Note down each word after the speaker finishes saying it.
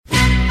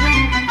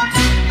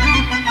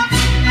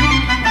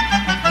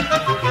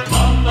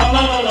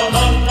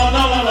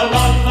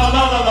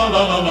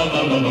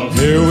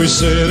we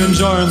sit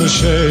enjoying the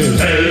shade.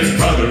 Hey,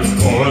 brother,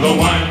 pour the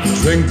wine.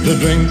 Drink the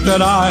drink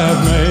that I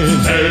have made.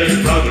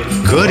 Hey, brother,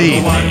 Good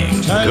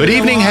evening. Good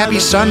evening,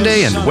 happy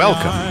Sunday, and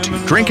welcome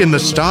to Drinkin'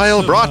 the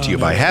Style, brought to you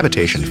by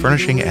Habitation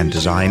Furnishing and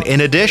Design. In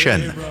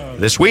addition,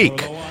 this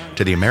week,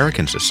 to the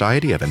American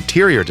Society of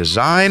Interior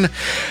Design.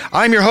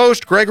 I'm your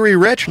host, Gregory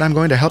Rich, and I'm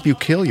going to help you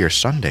kill your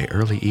Sunday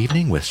early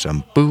evening with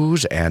some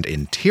booze and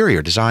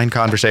interior design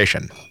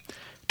conversation.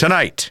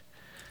 Tonight,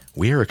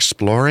 we are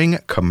exploring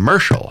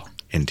commercial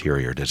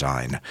interior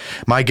design.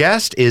 My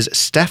guest is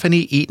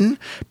Stephany Eaton,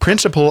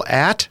 principal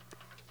at,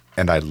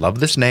 and I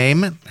love this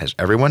name, as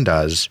everyone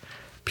does,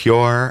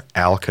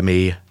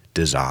 PureAlchemy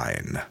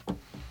Design.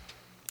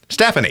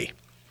 Stephany,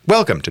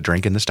 welcome to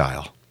Drinkin' the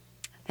Style.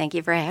 Thank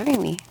you for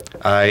having me.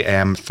 I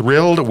am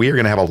thrilled. We are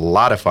going to have a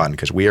lot of fun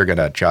because we are going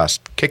to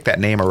just kick that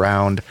name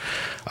around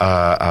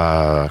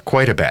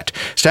quite a bit.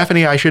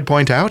 Stephany, I should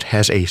point out,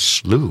 has a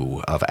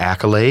slew of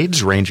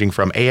accolades ranging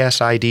from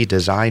ASID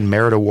Design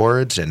Merit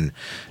Awards in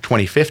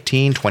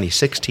 2015,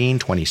 2016,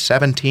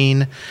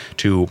 2017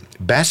 to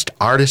Best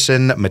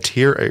Artisan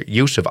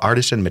Use of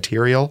Artisan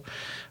Material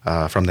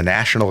from the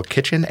National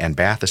Kitchen and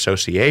Bath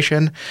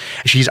Association.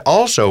 She's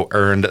also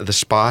earned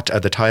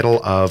the title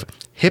of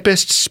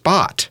Hippest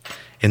Spot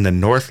in the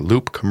North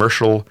Loop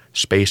Commercial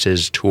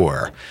Spaces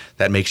Tour.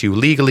 That makes you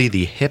legally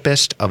the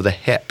hippest of the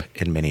hip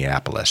in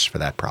Minneapolis for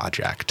that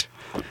project.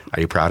 Are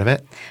you proud of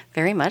it?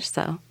 Very much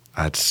so.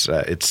 It's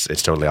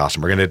totally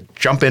awesome. We're going to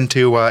jump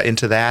into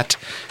that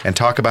and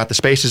talk about the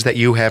spaces that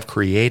you have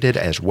created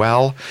as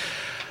well.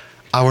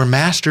 Our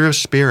master of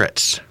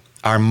spirits,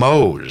 our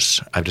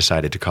Mose, I've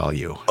decided to call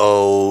you.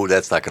 Oh,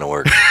 that's not going to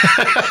work.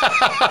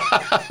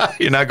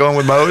 You're not going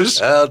with Mose?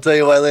 I'll tell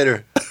you why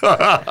later.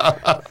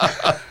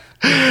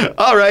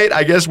 All right,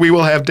 I guess we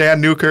will have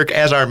Dan Newkirk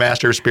as our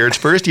master of spirits.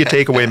 First, you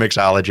take away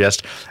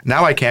mixologist.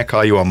 Now I can't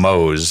call you a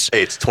Mose.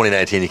 Hey, it's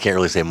 2019. You can't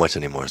really say much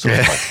anymore. So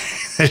it's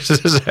fine. This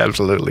is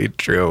absolutely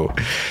true.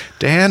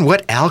 Dan,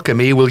 what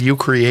alchemy will you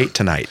create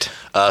tonight?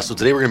 So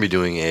today we're going to be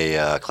doing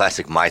a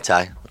classic Mai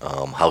Tai,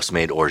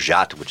 house-made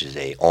orgeat, which is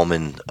a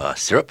almond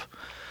syrup.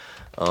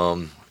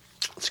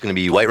 It's going to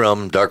be white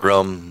rum, dark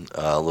rum,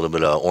 a little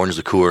bit of orange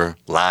liqueur,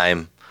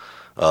 lime,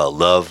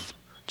 love,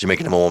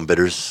 Jamaican #1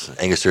 bitters,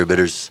 Angostura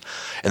bitters,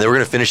 and then we're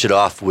going to finish it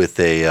off with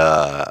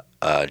a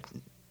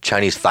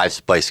Chinese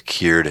 5-spice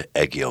cured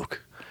egg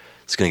yolk.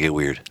 It's going to get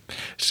weird.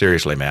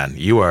 Seriously, man,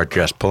 you are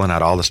just pulling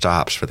out all the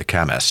stops for the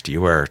chemist.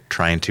 You are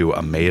trying to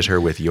amaze her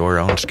with your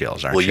own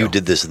skills, aren't you? Well, you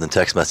did this in the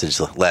text message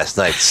last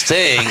night,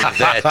 saying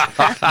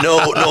that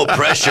no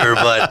pressure,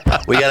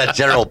 but we got a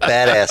general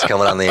badass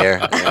coming on the air.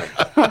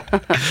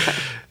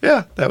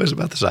 Yeah, that was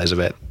about the size of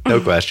it. No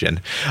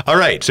question. All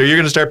right, so you're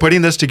going to start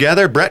putting this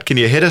together. Brett, can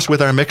you hit us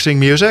with our mixing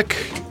music?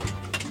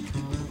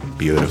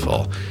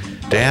 Beautiful.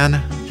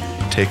 Dan,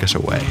 take us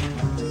away.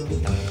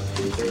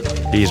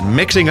 He's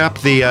mixing up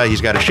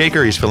he's got a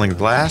shaker, he's filling a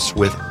glass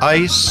with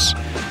ice,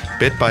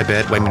 bit by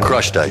bit.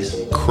 Crushed ice.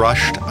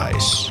 Crushed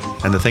ice.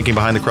 And the thinking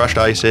behind the crushed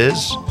ice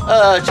is?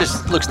 It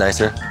just looks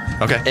nicer.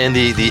 Okay. And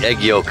the egg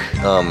yolk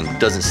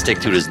doesn't stick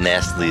to it as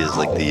nastily as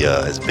like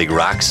as big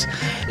rocks.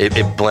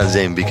 It blends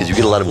in because you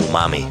get a lot of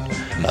umami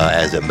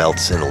as it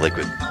melts in the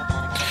liquid.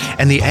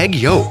 And the egg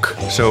yolk.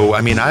 So,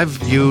 I mean,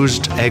 I've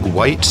used egg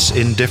whites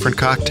in different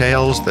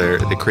cocktails.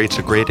 It creates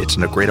a great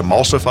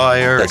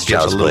emulsifier. That's it gives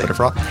child's a little play. bit of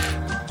froth.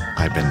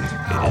 It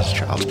is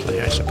child's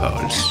play, I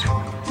suppose.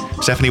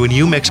 Stephany, when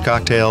you mix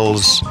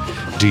cocktails,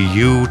 do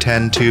you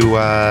tend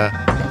to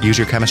use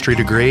your chemistry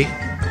degree?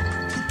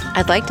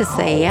 I'd like to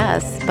say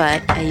yes,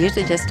 but I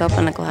usually just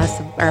open a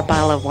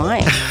bottle of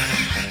wine.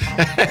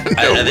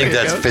 I think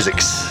that's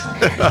physics.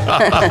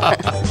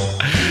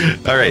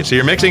 All right, so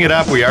you're mixing it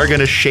up. We are going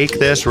to shake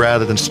this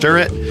rather than stir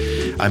it.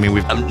 I mean,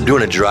 I'm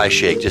doing a dry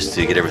shake just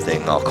to get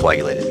everything all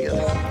coagulated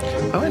together.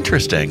 Oh,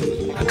 interesting.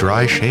 A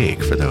dry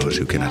shake, for those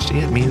who cannot see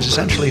it, means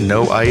essentially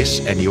no ice,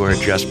 and you are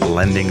just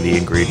blending the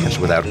ingredients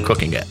without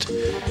cooking it.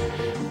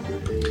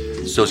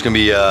 So it's going to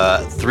be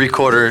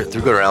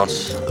three-quarter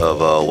ounce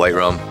of white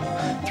rum,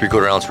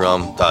 3/4 ounce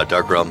rum,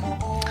 dark rum,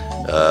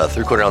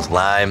 3/4 ounce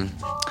lime,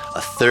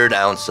 a 1/3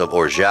 ounce of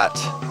orgeat,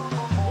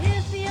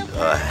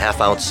 a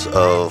 1/2 ounce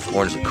of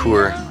orange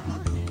liqueur,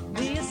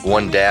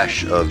 1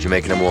 dash of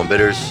Jamaican #1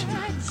 bitters.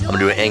 I'm going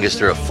to do an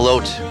Angostura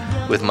float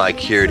with my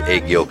cured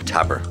egg yolk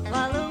topper.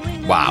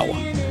 Wow,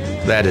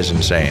 that is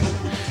insane.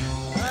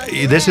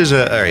 This is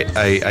all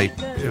right.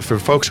 For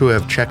folks who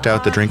have checked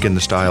out the Drinkin'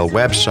 the Style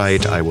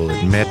website, I will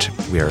admit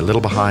we are a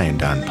little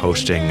behind on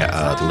posting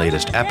the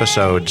latest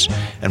episodes,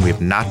 and we've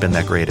not been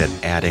that great at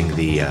adding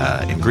the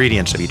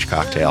ingredients of each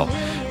cocktail.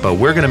 But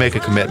we're going to make a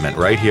commitment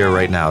right here,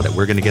 right now, that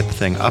we're going to get the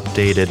thing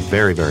updated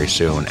very, very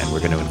soon, and we're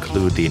going to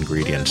include the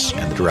ingredients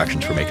and the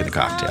directions for making the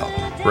cocktail.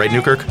 Right,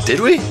 Newkirk? Did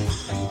we?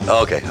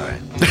 Oh, okay, all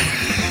right.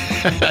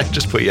 I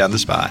just put you on the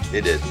spot.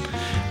 It did.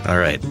 All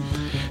right.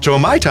 So a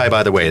Mai Tai,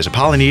 by the way, is a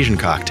Polynesian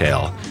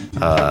cocktail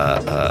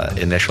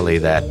initially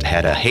that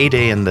had a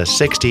heyday in the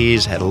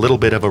 60s, had a little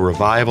bit of a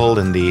revival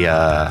in the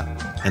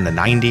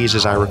 90s,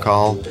 as I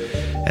recall,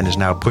 and is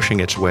now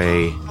pushing its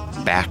way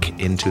back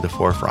into the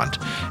forefront.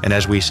 And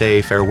as we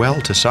say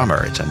farewell to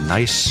summer, it's a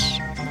nice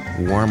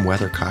warm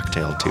weather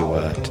cocktail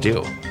to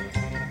do.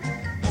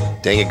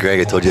 Dang it, Greg,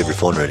 I told you to have your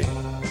phone ready.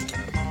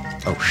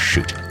 Oh,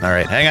 shoot. All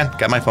right, hang on.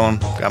 Got my phone.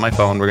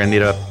 We're going to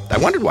need I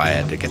wondered why I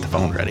had to get the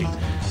phone ready.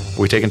 Are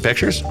we taking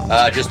pictures?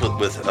 Just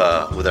with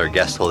our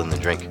guest holding the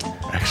drink.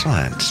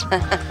 Excellent.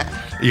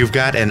 You've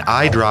got an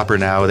eyedropper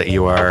now that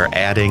you are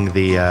adding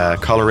the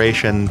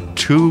coloration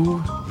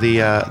to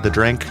the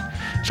drink.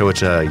 So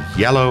it's a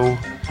yellow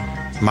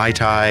Mai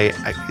Tai.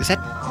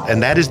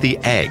 And that is the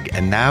egg.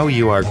 And now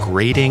you are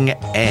grating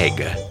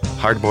egg,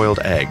 hard-boiled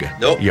egg.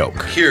 Nope.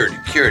 Yolk. Cured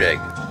egg.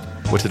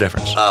 What's the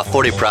difference?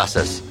 4-day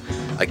process.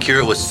 I cure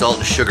it with salt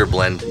and sugar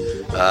blend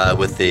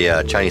with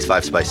the Chinese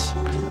 5-spice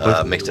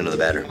mixed into the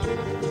batter.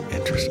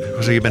 Interesting.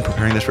 So you've been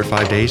preparing this for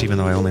 5 days, even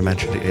though I only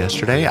mentioned it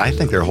yesterday? I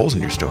think there are holes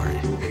in your story.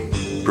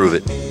 Prove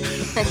it.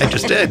 I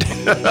just did.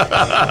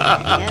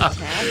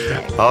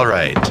 All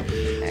right.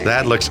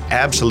 That looks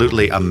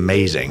absolutely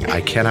amazing.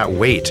 I cannot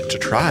wait to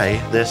try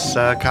this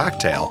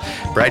cocktail.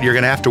 Brad, you're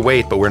going to have to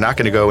wait, but we're not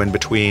going to go in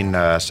between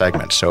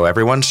segments. So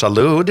everyone,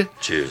 salud.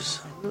 Cheers.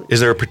 Is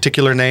there a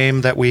particular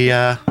name that we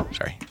are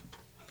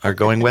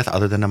going with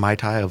other than a Mai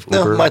Tai of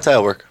Uber? No, Mai Tai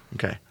will work.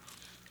 Okay.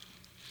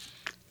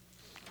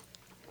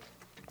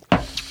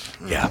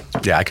 Yeah,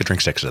 I could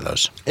drink 6 of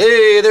those.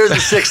 Hey, there's the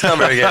 6th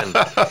number again.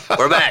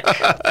 We're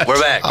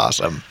back.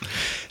 Awesome.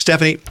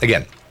 Stephany,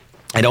 again,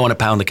 I don't want to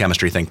pound the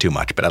chemistry thing too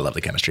much, but I love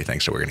the chemistry thing,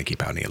 so we're going to keep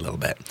pounding it a little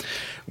bit.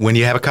 When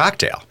you have a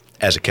cocktail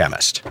as a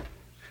chemist,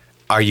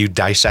 are you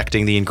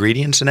dissecting the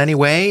ingredients in any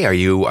way? Are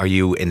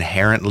you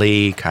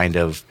inherently kind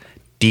of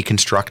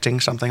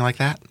deconstructing something like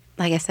that?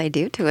 I guess I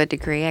do to a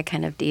degree. I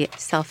kind of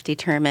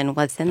self-determine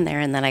what's in there,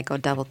 and then I go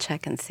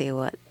double-check and see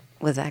what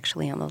was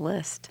actually on the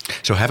list.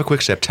 So have a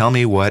quick sip. Tell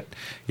me what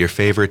your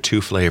favorite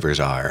 2 flavors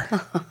are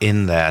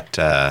in that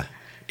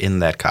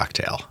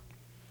cocktail.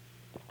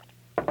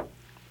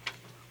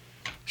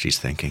 She's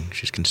thinking.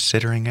 She's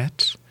considering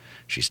it.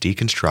 She's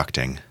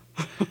deconstructing.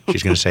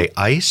 She's going to say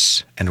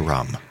ice and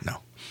rum. No.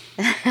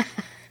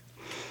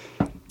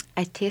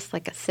 I taste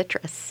like a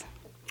citrus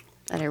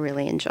that I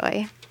really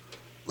enjoy.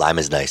 Lime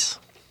is nice.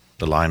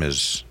 The lime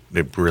it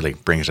really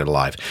brings it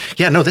alive.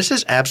 Yeah, no, this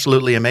is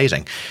absolutely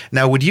amazing.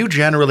 Now, would you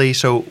generally,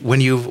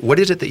 what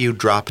is it that you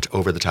dropped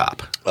over the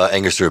top?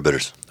 Angostura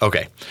bitters.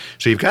 Okay.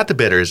 So you've got the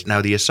bitters.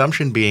 Now, the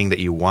assumption being that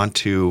you want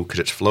to, because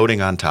it's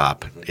floating on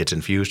top, it's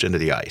infused into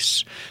the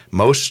ice.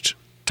 Most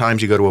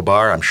times you go to a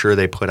bar, I'm sure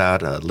they put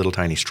out a little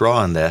tiny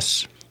straw in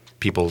this.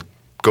 People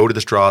go to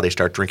the straw, they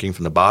start drinking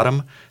from the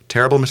bottom.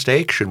 Terrible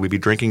mistake. Should we be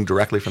drinking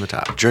directly from the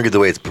top? Drink it the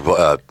way it's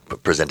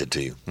presented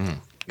to you.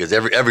 Because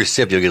every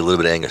sip you'll get a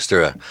little bit of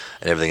Angostura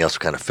and everything else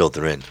will kind of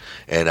filter in.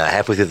 And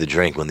halfway through the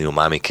drink, when the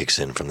umami kicks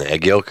in from the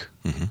egg yolk,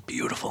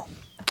 beautiful.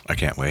 I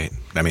can't wait.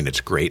 I mean, it's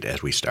great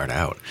as we start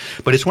out.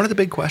 But it's one of the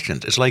big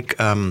questions. It's like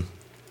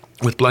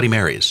with Bloody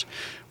Marys.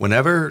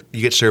 Whenever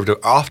you get served,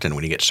 often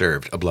when you get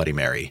served a Bloody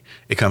Mary,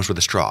 it comes with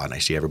a straw. And I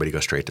see everybody go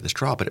straight to the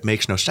straw. But it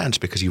makes no sense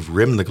because you've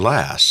rimmed the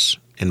glass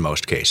in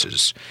most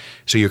cases.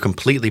 So you're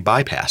completely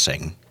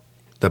bypassing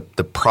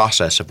the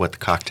process of what the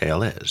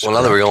cocktail is. Well,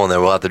 now that we're going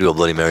there, we'll have to do a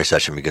Bloody Mary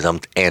session because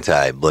I'm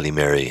anti-Bloody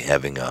Mary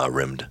having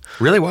rimmed.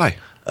 Really? Why?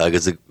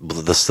 Because the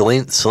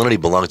salinity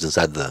belongs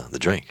inside the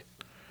drink.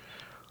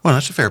 Well,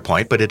 that's a fair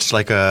point, but it's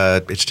like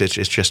it's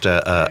just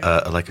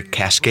like a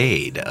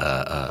cascade,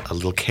 a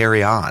little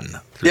carry on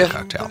through the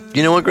cocktail.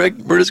 You know what, Greg?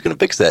 We're just going to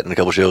fix that in a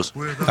couple shows.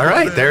 All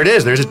right, there it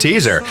is. There's a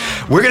teaser.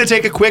 We're going to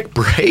take a quick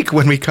break.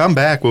 When we come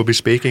back, we'll be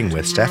speaking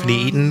with Stephany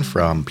Eaton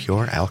from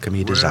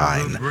PureAlchemy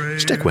Design.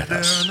 Stick with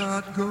us.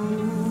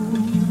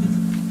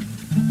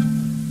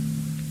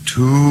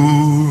 To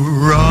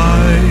right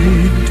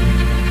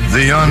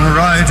the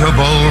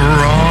unrightable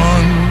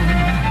wrong.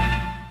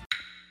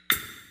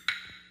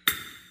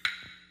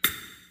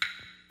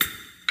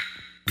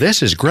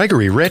 This is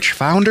Gregory Rich,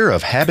 founder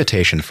of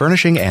Habitation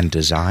Furnishing and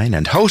Design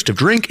and host of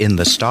Drink in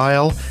the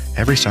Style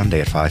every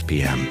Sunday at 5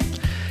 p.m.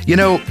 You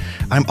know,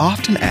 I'm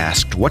often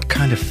asked what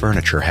kind of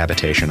furniture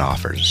Habitation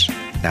offers.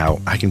 Now,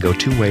 I can go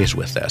 2 ways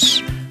with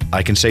this.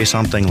 I can say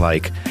something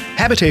like,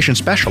 Habitation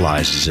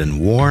specializes in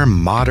warm,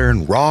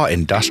 modern, raw,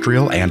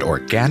 industrial, and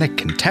organic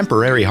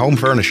contemporary home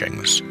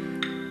furnishings.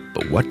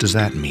 But what does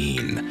that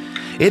mean?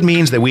 It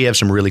means that we have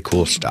some really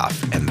cool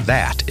stuff, and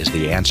that is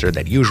the answer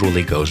that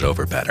usually goes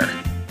over better.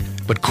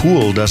 But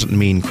cool doesn't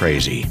mean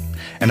crazy.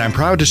 And I'm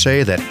proud to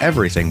say that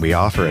everything we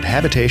offer at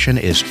Habitation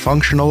is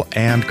functional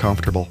and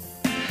comfortable.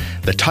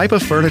 The type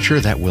of furniture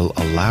that will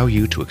allow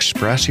you to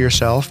express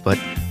yourself but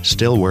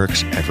still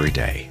works every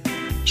day.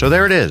 So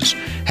there it is.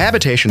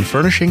 Habitation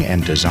Furnishing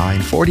and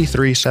Design,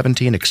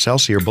 4317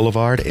 Excelsior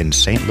Boulevard in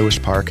St. Louis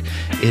Park.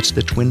 It's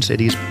the Twin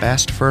Cities'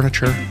 best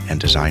furniture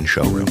and design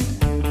showroom.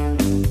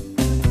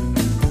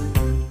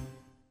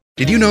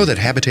 Did you know that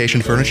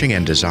Habitation Furnishing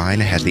and Design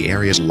has the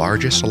area's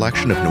largest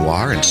selection of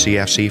noir and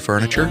CFC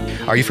furniture?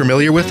 Are you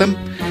familiar with them?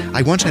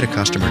 I once had a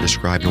customer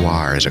describe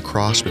noir as a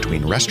cross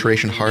between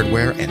Restoration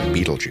Hardware and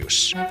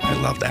Beetlejuice.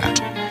 I love that.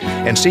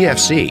 And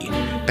CFC,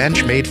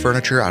 bench-made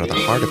furniture out of the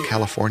heart of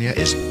California,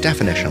 is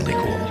definitionally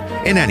cool.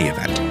 In any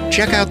event,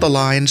 check out the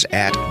lines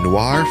at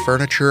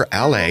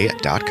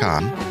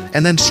noirfurniturela.com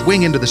and then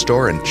swing into the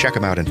store and check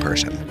them out in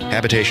person.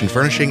 Habitation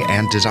Furnishing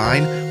and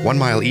Design, 1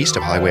 mile east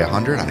of Highway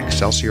 100 on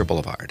Excelsior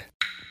Boulevard.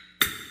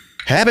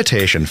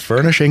 Habitation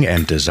Furnishing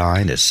and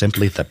Design is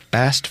simply the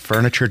best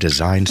furniture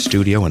design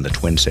studio in the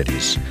Twin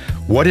Cities.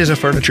 What is a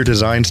furniture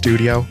design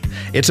studio?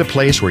 It's a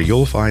place where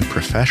you'll find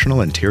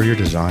professional interior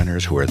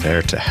designers who are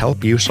there to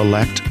help you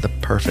select the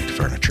perfect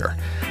furniture.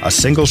 A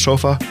single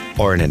sofa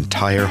or an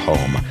entire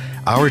home.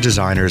 Our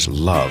designers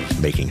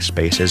love making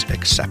spaces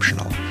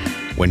exceptional.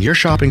 When you're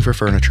shopping for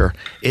furniture,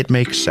 it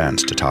makes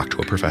sense to talk to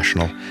a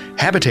professional.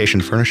 Habitation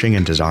Furnishing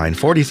and Design,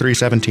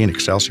 4317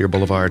 Excelsior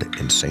Boulevard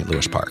in St.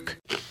 Louis Park.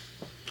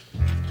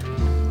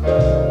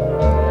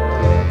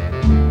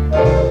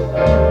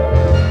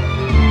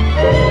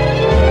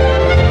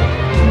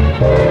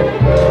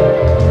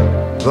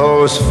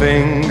 Those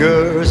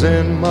fingers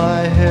in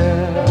my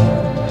hair,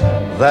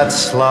 that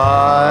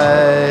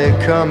sly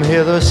come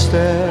hither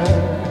stare,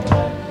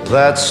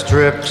 that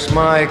strips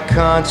my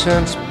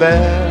conscience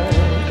bare,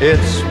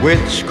 it's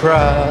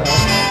witchcraft.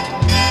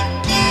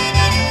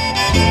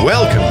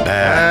 Welcome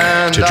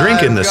back to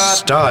Drinkin' the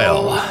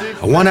Style,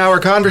 a 1-hour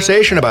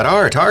conversation about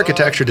art,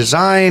 architecture,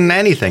 design,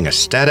 anything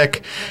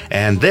aesthetic.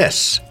 And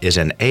this is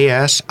an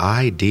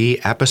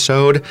ASID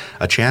episode,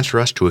 a chance for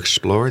us to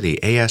explore the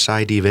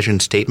ASID vision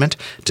statement,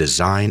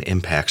 Design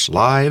Impacts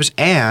Lives,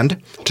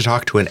 and to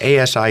talk to an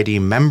ASID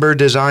member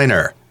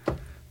designer.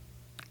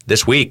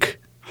 This week,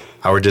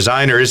 our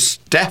designer is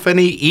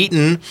Stephany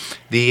Eaton,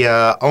 the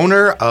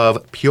owner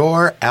of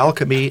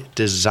PureAlchemy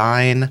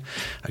Design.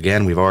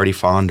 Again, we've already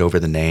fawned over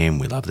the name.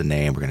 We love the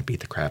name. We're going to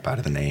beat the crap out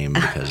of the name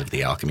because of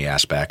the alchemy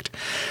aspect.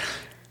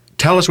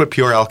 Tell us what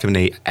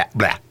PureAlchemy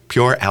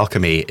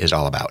is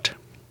all about.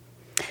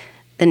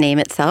 The name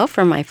itself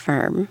or my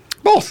firm?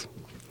 Both.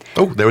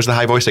 Oh, there was the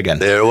high voice again.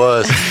 There it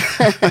was.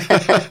 Go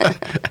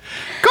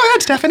ahead,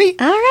 Stephany.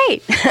 All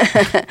right.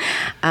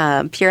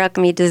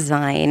 PureAlchemy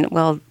Design.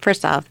 Well,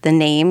 first off, the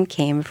name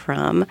came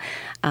from,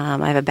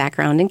 I have a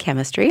background in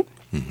chemistry,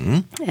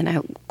 and I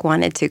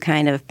wanted to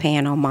kind of pay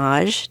an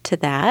homage to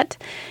that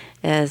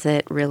as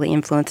it really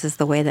influences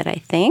the way that I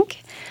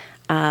think.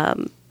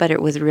 But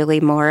it was really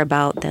more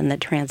about than the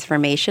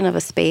transformation of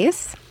a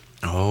space.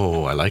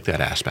 Oh, I like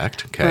that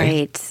aspect. Okay.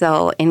 Right.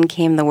 So in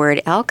came the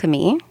word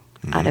alchemy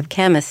out of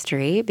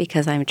chemistry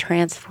because I'm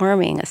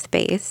transforming a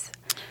space.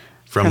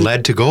 From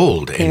lead to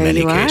gold in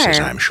many cases,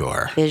 are. I'm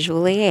sure.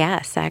 Visually,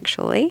 yes,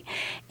 actually.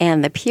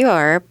 And the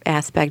pure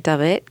aspect of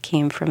it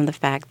came from the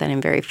fact that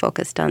I'm very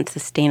focused on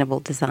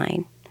sustainable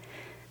design.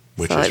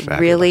 Which so is it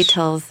fabulous. really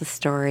tells the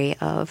story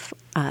of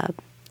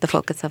the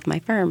focus of my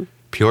firm.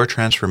 Pure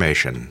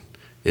transformation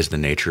is the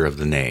nature of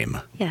the name.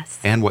 Yes.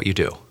 And what you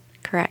do.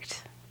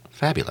 Correct.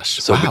 Fabulous.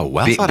 So wow,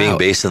 well thought being out.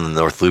 based in the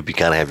North Loop, you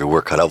kind of have your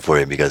work cut out for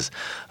you because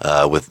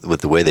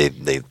with the way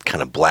they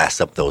kind of blast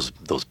up those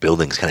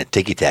buildings, kind of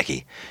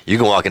ticky-tacky, you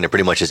can walk into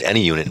pretty much just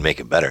any unit and make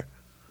it better.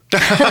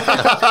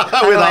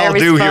 How do I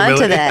respond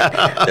to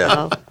that?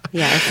 Yeah.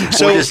 Yes.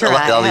 So just a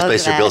lot of these How's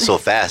places are that? built so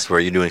fast where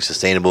you're doing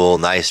sustainable,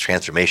 nice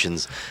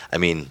transformations. I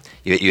mean,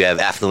 you have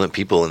affluent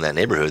people in that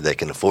neighborhood that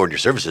can afford your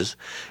services.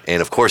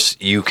 And, of course,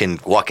 you can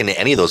walk into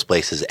any of those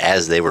places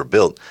as they were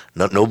built.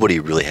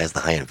 Nobody really has the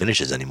high-end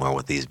finishes anymore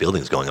with these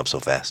buildings going up so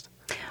fast.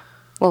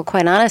 Well,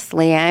 quite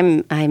honestly,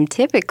 I'm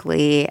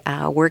typically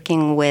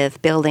working with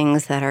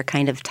buildings that are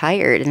kind of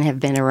tired and have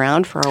been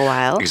around for a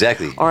while.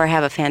 Exactly. Or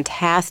have a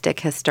fantastic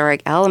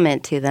historic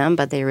element to them,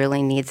 but they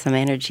really need some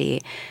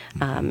energy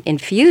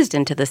infused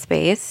into the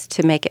space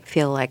to make it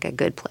feel like a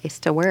good place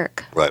to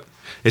work. Right.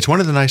 It's one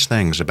of the nice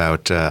things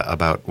about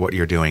what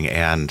you're doing,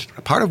 and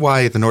part of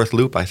why the North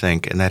Loop, I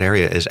think, in that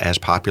area is as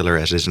popular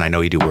as it is. And I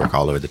know you do work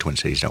all over the Twin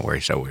Cities. Don't worry,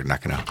 so we're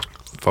not going to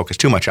focus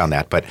too much on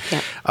that. But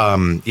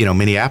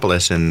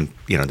Minneapolis in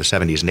the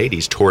 70s and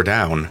 80s tore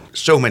down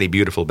so many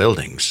beautiful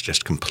buildings,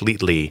 just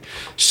completely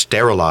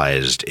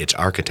sterilized its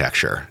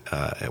architecture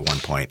at one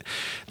point.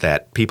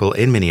 That people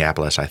in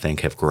Minneapolis, I think,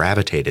 have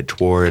gravitated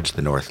towards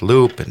the North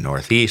Loop and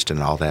Northeast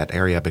and all that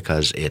area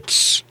because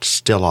it's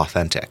still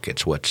authentic.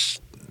 It's what's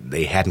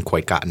they hadn't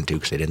quite gotten to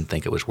because they didn't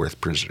think it was worth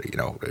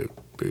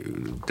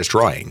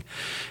destroying.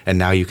 And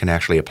now you can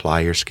actually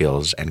apply your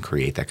skills and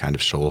create that kind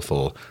of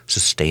soulful,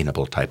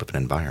 sustainable type of an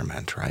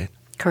environment, right?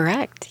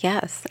 Correct,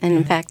 yes. And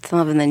in fact, some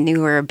of the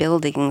newer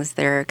buildings,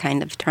 they're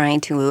kind of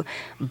trying to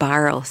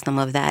borrow some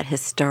of that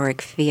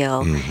historic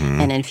feel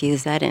and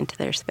infuse that into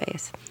their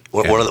space.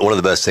 One of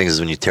the best things is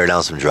when you tear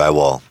down some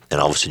drywall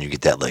and all of a sudden you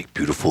get that like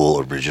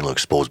beautiful, original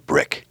exposed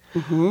brick.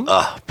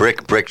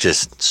 Brick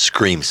just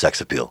screams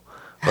sex appeal.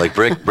 Like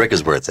brick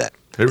is where it's at.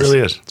 It really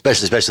is.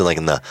 Especially like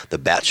in the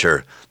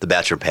bachelor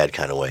pad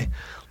kind of way.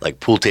 Like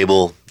pool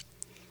table,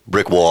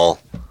 brick wall.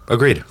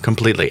 Agreed,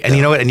 completely. And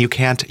you know what? And you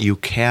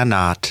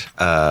cannot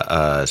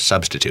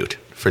substitute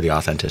for the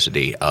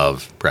authenticity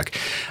of brick.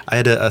 I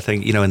had a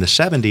thing, in the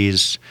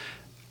 70s,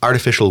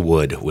 artificial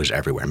wood was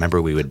everywhere.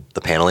 Remember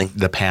The paneling?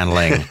 The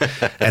paneling.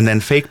 And then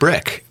fake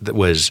brick that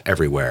was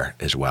everywhere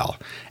as well.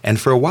 And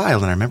for a while,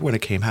 and I remember when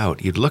it came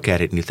out, you'd look at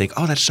it and you'd think,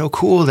 oh, that's so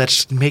cool.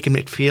 That's making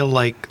it feel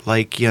like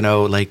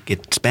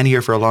it's been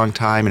here for a long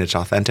time and it's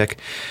authentic.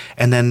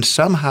 And then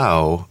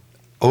somehow,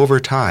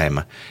 over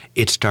time,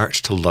 it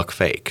starts to look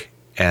fake.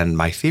 And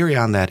my theory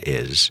on that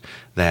is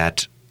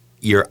that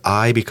your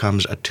eye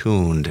becomes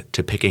attuned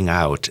to picking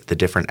out the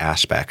different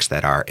aspects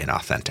that are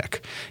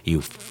inauthentic.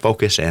 You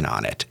focus in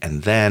on it.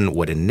 And then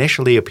what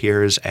initially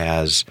appears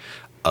as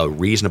a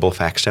reasonable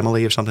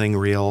facsimile of something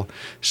real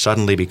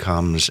suddenly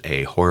becomes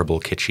a horrible,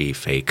 kitschy,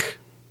 fake,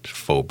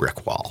 faux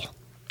brick wall.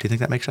 Do you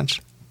think that makes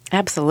sense?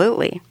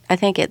 Absolutely. I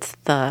think it's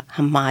the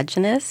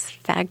homogenous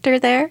factor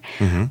there,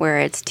 where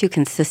it's too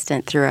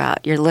consistent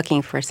throughout. You're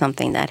looking for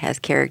something that has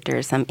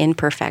character, some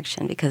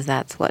imperfection, because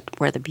that's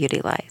where the beauty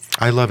lies.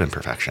 I love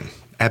imperfection.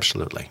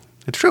 Absolutely.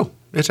 It's true.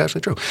 It's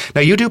absolutely true.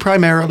 Now, you do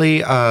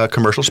primarily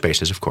commercial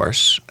spaces, of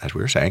course, as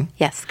we were saying.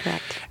 Yes,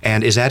 correct.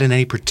 And is that in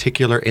any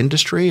particular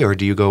industry, or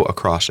do you go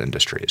across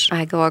industries?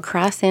 I go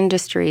across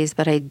industries,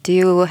 but I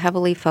do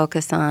heavily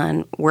focus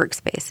on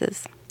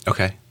workspaces.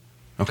 Okay.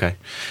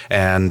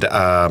 And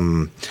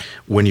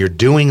when you're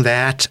doing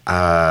that,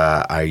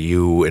 are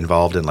you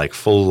involved in like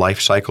full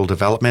life cycle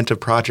development of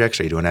projects?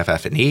 Are you doing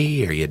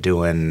FF&E? Are you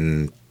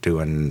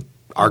doing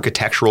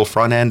architectural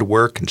front end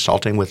work,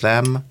 consulting with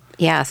them?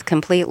 Yes,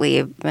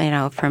 completely.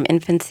 From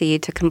infancy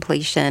to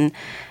completion,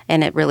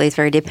 and it really is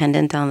very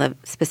dependent on the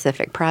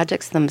specific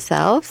projects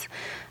themselves.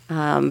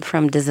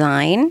 From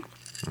design,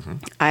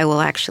 I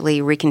will actually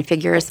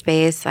reconfigure a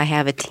space. I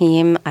have a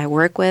team I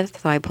work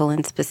with, so I pull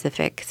in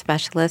specific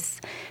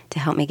specialists to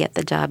help me get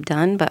the job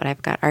done. But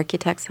I've got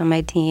architects on my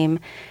team,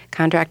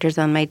 contractors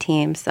on my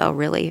team, so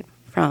really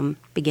from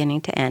beginning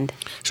to end.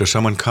 So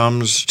someone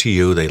comes to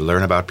you, they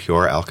learn about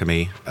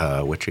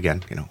PureAlchemy, which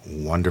again,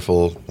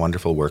 wonderful,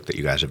 wonderful work that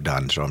you guys have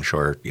done. So I'm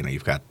sure,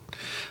 you've got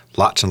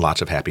lots and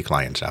lots of happy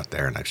clients out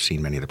there, and I've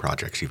seen many of the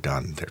projects you've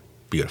done. They're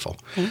beautiful.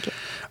 Thank you.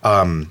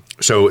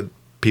 So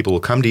people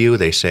will come to you,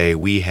 they say,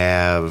 we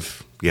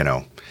have,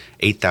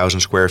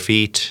 8,000 square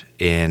feet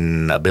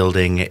in a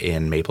building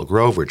in Maple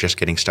Grove. We're just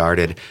getting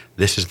started.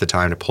 This is the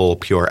time to pull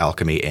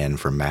PureAlchemy in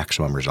for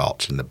maximum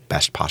results and the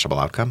best possible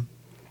outcome?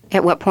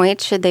 At what point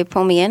should they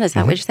pull me in? Is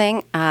that what you're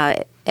saying?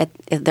 At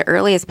the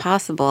earliest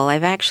possible.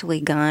 I've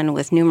actually gone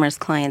with numerous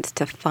clients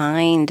to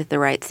find the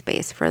right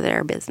space for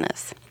their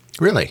business.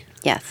 Really?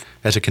 Yes.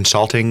 As a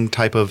consulting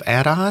type of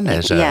add-on?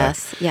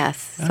 Yes.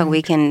 So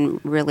we can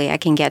I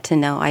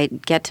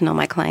get to know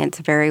my clients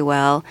very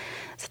well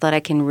so that I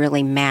can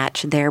really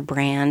match their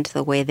brand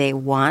the way they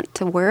want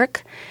to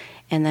work.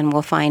 And then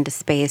we'll find a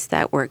space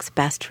that works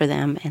best for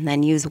them and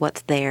then use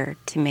what's there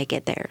to make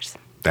it theirs.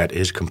 That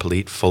is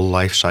complete full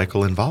life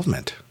cycle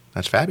involvement.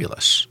 That's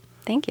fabulous.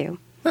 Thank you.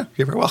 Oh,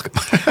 you're very welcome.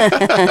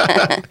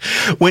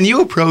 When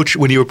you approach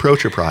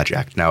a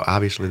project, now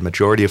obviously the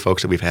majority of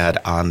folks that we've had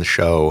on the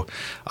show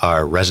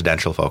are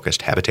residential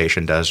focused.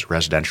 Habitation does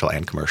residential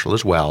and commercial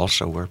as well,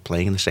 so we're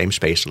playing in the same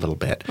space a little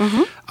bit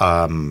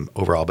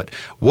overall. But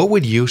what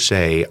would you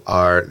say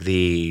are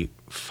the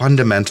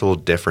fundamental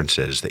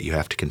differences that you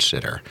have to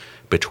consider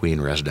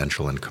between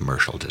residential and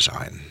commercial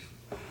design?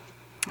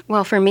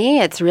 Well, for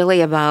me, it's really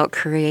about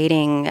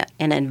creating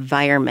an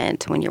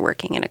environment when you're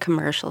working in a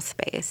commercial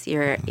space.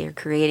 You're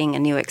creating a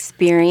new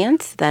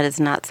experience that is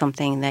not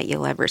something that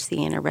you'll ever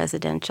see in a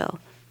residential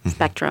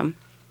spectrum.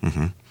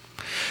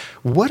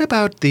 What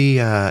about the,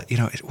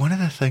 one of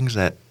the things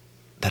that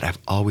I've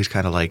always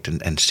kind of liked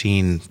and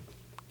seen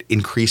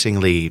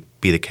increasingly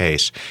be the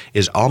case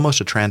is almost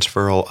a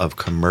transferal of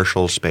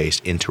commercial space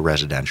into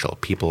residential,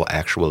 people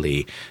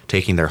actually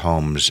taking their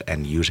homes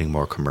and using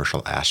more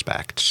commercial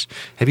aspects.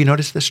 Have you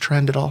noticed this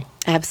trend at all?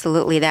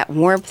 Absolutely. That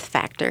warmth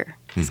factor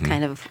is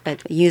kind of a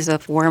use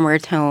of warmer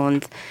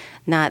tones,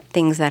 not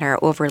things that are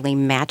overly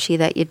matchy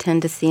that you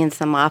tend to see in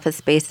some office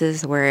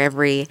spaces where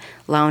every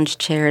lounge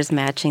chair is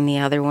matching the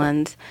other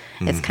ones.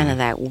 It's kind of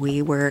that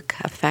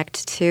WeWork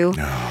effect too.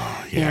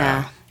 Oh,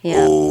 Yeah.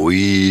 Oh,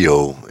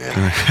 yeah.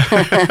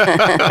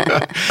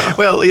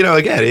 Well,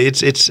 again,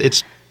 it's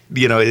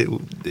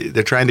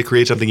they're trying to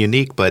create something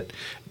unique, but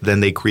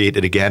then they create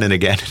it again and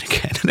again and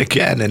again and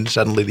again, and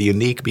suddenly the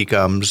unique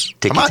becomes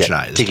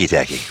homogenized.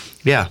 Ticky-tacky.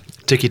 Yeah,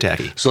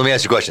 ticky-tacky. So let me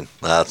ask you a question.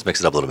 Let's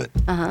mix it up a little bit.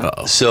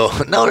 Uh-oh. So,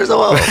 no, there's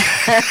no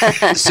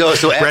So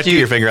Brett, after keep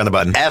your finger on the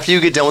button. After you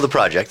get done with the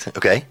project,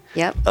 okay?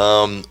 Yep.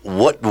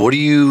 What do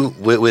you,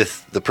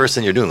 with the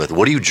person you're doing with,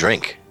 what do you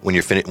drink when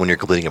you're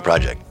completing a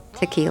project?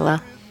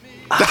 Tequila.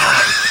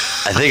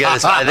 I think it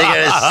is.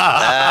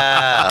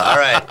 All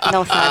right.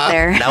 No thought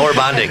there. Now we're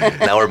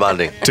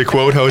bonding. To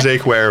quote Jose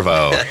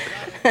Cuervo,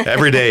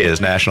 every day is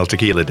National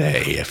Tequila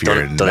Day. If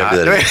you're Don't not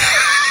do that.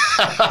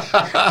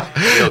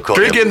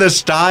 drinking the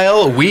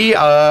style, we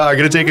are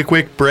going to take a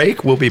quick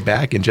break. We'll be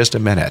back in just a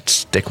minute.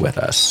 Stick with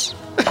us.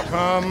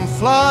 Come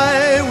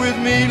fly with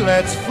me,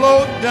 let's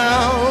float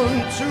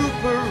down to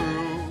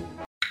Peru.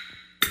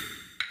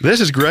 This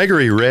is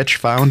Gregory Rich,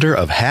 founder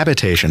of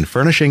Habitation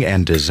Furnishing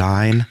and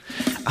Design.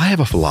 I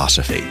have a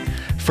philosophy.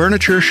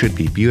 Furniture should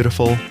be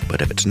beautiful,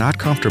 but if it's not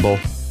comfortable,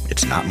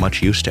 it's not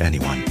much use to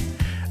anyone.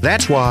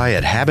 That's why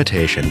at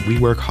Habitation, we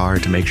work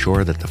hard to make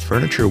sure that the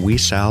furniture we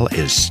sell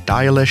is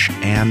stylish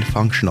and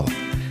functional.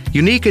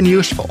 Unique and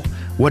useful.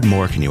 What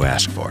more can you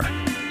ask for?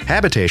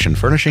 Habitation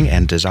Furnishing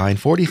and Design,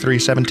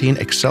 4317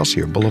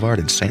 Excelsior Boulevard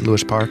in St.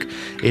 Louis Park.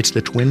 It's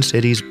the Twin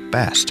Cities'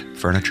 best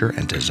furniture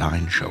and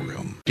design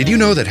showroom. Did you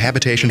know that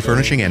Habitation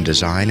Furnishing and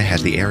Design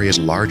has the area's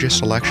largest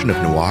selection of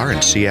noir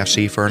and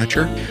CFC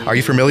furniture? Are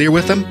you familiar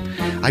with them?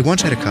 I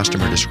once had a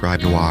customer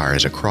describe noir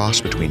as a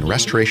cross between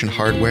Restoration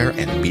Hardware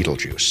and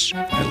Beetlejuice.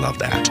 I love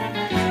that.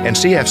 And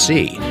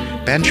CFC,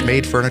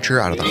 bench-made furniture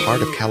out of the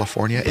heart of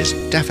California, is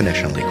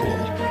definitionally cool.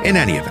 In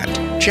any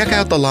event, check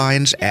out the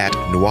lines at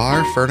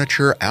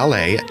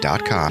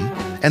noirfurniturela.com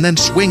and then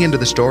swing into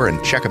the store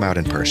and check them out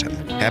in person.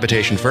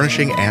 Habitation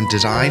Furnishing and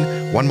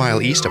Design, 1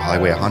 mile east of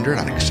Highway 100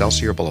 on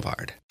Excelsior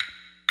Boulevard.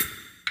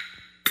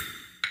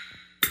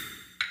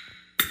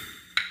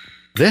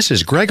 This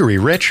is Gregory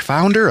Rich,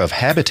 founder of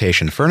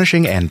Habitation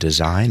Furnishing and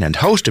Design and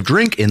host of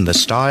Drink in the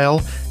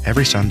Style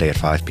every Sunday at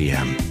 5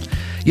 p.m.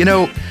 You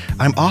know,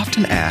 I'm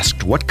often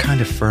asked what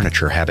kind of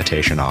furniture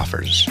Habitation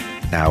offers.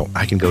 Now,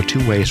 I can go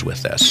two ways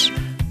with this.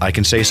 I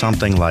can say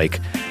something like,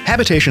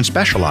 Habitation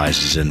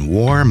specializes in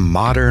warm,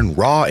 modern,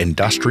 raw,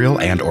 industrial,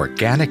 and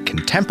organic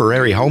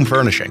contemporary home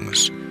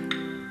furnishings.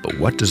 But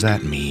what does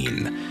that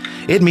mean?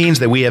 It means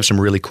that we have some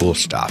really cool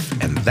stuff,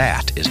 and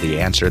that is the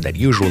answer that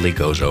usually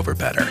goes over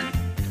better.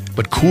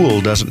 But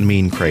cool doesn't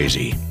mean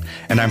crazy.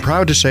 And I'm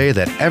proud to say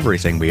that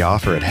everything we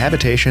offer at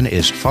Habitation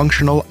is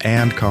functional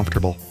and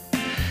comfortable.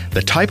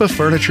 The type of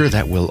furniture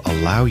that will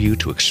allow you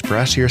to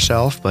express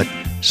yourself but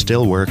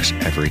still works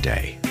every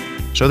day.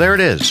 So there it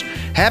is,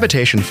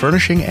 Habitation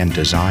Furnishing and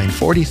Design,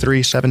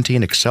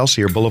 4317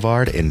 Excelsior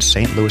Boulevard in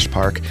St. Louis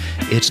Park.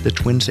 It's the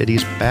Twin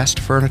Cities' best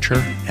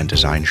furniture and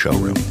design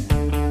showroom.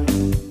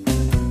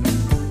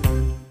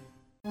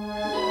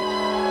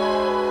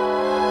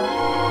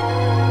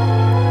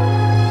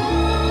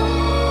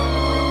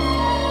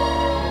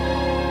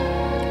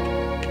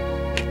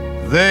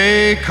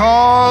 They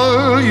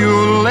call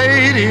you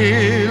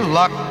Lady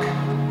Luck,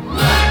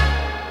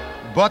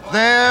 but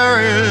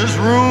there is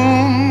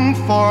room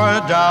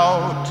for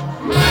doubt.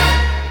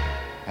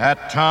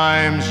 At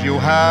times you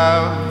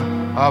have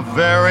a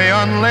very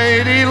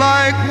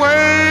unladylike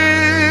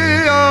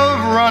way of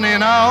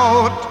running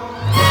out.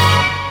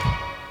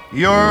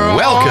 You're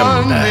Welcome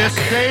on back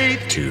this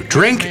date to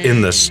Drink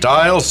in the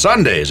Style,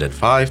 Sundays at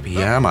 5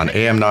 p.m. on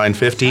AM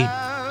 950.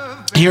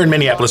 Here in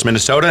Minneapolis,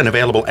 Minnesota, and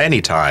available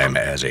anytime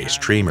as a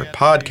stream or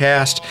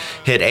podcast.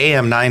 Hit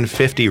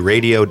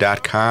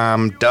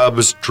am950radio.com,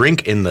 dubs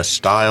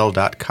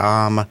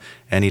drinkinthestyle.com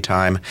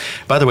anytime.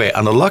 By the way,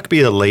 on the Luck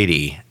Be a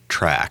Lady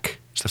track,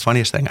 it's the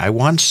funniest thing. I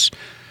once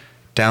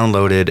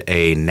downloaded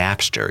a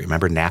Napster.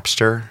 Remember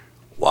Napster?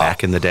 Wow.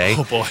 Back in the day?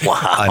 Oh, boy.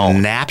 Wow. A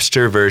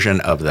Napster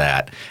version of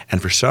that.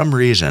 And for some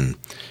reason,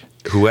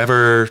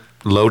 whoever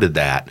loaded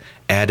that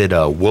added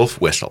a wolf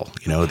whistle,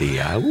 you know,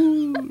 the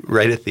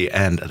right at the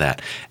end of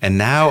that. And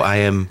now I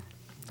am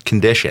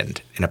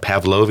conditioned in a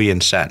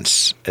Pavlovian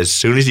sense, as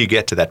soon as you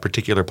get to that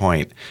particular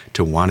point,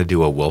 to want to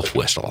do a wolf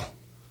whistle.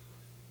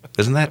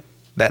 Isn't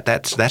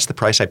that's the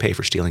price I pay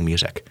for stealing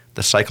music?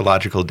 The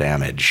psychological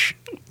damage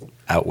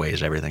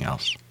outweighs everything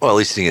else. Well, at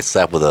least you get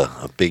slapped with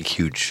a big,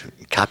 huge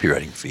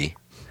copywriting fee.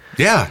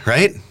 Yeah,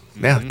 right?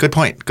 Yeah, good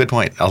point.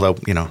 Although,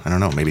 you know, I don't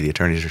know, maybe the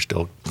attorneys are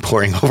still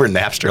poring over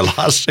Napster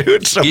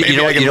lawsuits. So You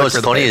know I can what's look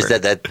for the funny is paper.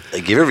 that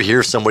like, you ever hear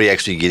of somebody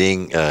actually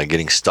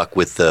getting stuck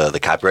with the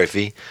copyright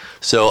fee?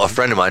 So a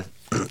friend of mine,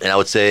 and I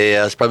would say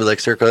it's probably like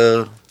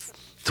circa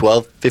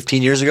 12,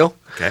 15 years ago.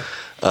 Okay.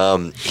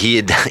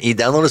 He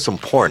downloaded some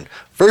porn.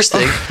 First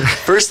thing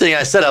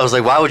I said, I was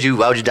like, why would you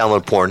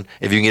download porn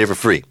if you can get it for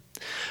free?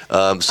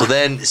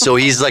 So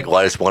he's like, well,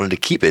 I just wanted to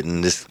keep it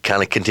and just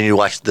kind of continue to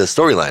watch the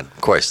storyline.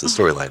 Of course, the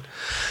storyline.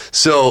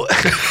 So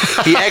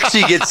he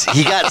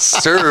got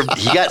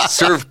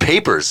served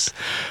papers.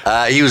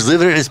 He was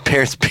living in his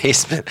parents'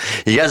 basement.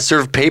 He got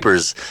served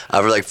papers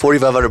for like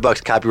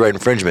 $4,500 copyright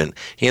infringement.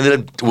 He ended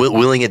up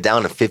willing it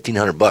down to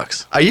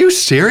 $1,500. Are you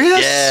serious?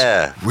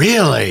 Yeah.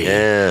 Really?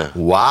 Yeah.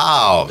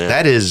 Wow. Yeah.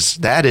 That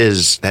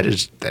is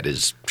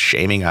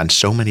shaming on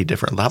so many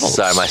different levels.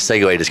 Sorry, my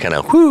segue just kind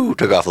of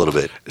took off a little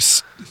bit.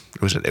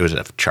 It was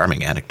a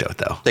charming anecdote,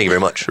 though. Thank you very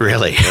much.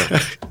 Really.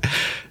 Yeah.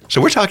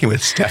 So we're talking with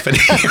Stephany.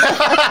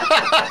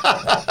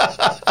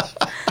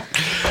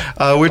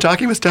 We're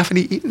talking with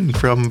Stephany Eaton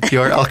from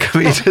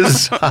PureAlchemy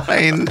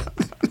Design.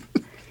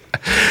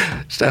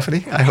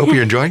 Stephany, I hope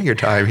you're enjoying your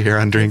time here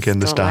on Drink in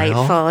the Style.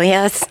 Delightful,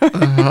 yes.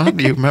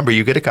 You remember,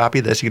 you get a copy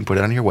of this. You can put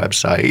it on your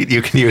website.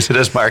 You can use it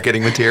as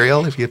marketing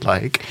material if you'd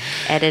like.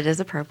 Edit as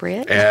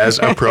appropriate. As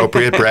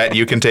appropriate. Brett,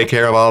 you can take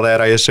care of all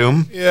that, I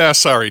assume? Yeah,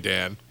 sorry,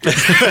 Dan.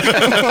 That's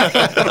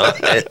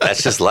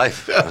just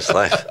life. That's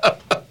life.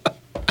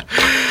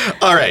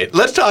 All right,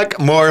 let's talk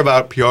more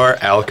about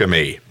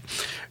PureAlchemy.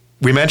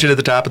 We mentioned at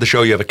the top of the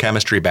show you have a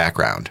chemistry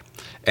background,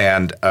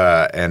 and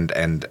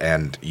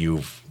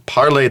you've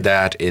parlayed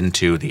that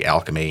into the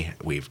alchemy.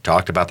 We've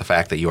talked about the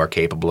fact that you are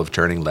capable of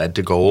turning lead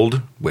to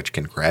gold, which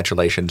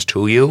congratulations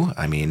to you.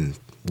 I mean,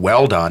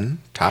 well done,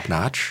 top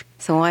notch.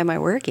 So why am I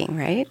working,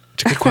 right?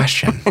 It's a good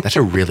question. That's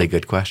a really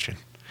good question.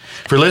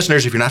 For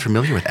listeners, if you're not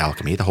familiar with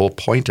alchemy, the whole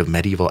point of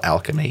medieval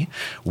alchemy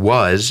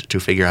was to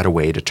figure out a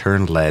way to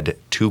turn lead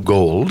to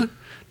gold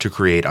to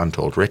create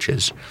untold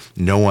riches.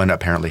 No one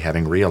apparently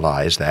having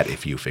realized that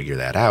if you figure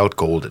that out,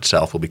 gold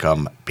itself will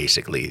become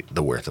basically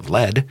the worth of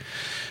lead.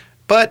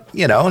 But,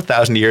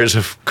 1,000 years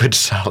of good,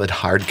 solid,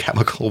 hard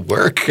chemical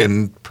work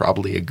and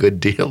probably a good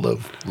deal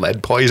of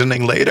lead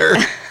poisoning later.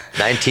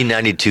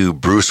 1992,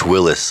 Bruce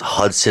Willis,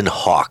 Hudson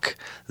Hawk.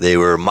 They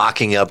were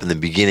mocking up in the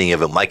beginning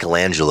of it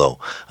Michelangelo.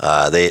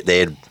 They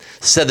had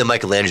said that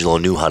Michelangelo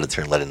knew how to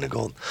turn lead into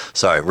gold.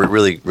 Sorry,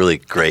 really, really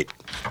great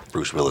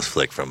Bruce Willis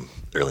flick from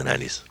the early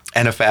 90s.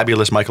 And a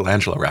fabulous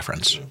Michelangelo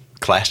reference.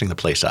 Classing the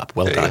place up.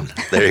 Well done.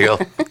 There you go.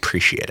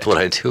 Appreciate it. That's what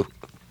I do.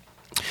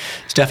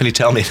 Stephany,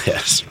 tell me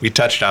this. We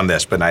touched on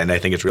this, but I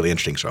think it's really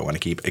interesting, so I want to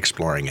keep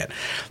exploring it.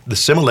 The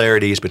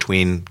similarities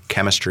between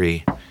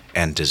chemistry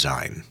and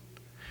design.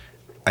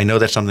 I know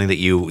that's something that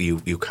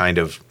you kind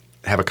of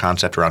have a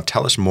concept around.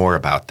 Tell us more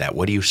about that.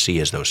 What do you see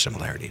as those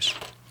similarities?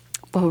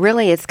 Well,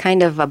 really, it's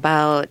kind of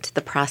about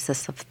the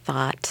process of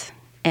thought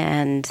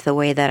and the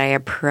way that I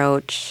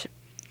approach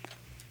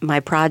my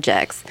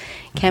projects.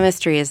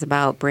 Chemistry is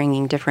about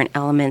bringing different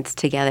elements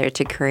together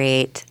to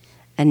create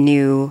a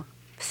new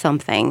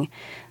something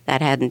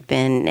that hadn't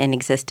been in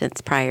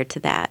existence prior to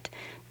that.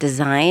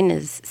 Design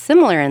is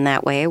similar in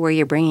that way, where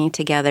you're bringing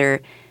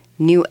together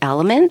new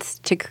elements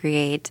to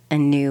create a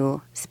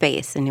new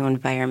space, a new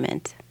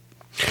environment.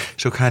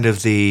 So kind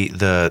of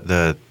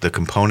the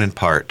component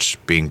parts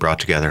being brought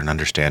together and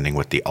understanding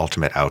what the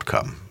ultimate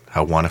outcome,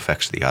 how one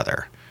affects the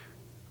other.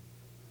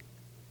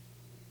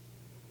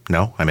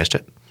 No, I missed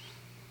it.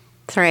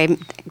 Sorry, I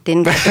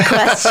didn't get the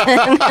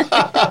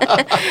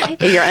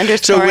question. You're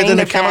underscoring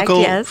the fact,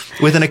 yes.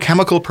 Within a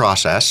chemical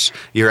process,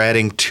 you're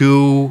adding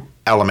two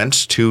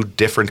elements, two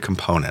different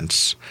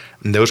components,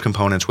 and those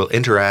components will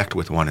interact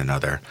with one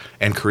another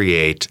and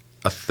create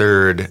a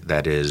third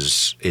that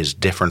is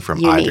different from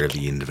Unique. Either of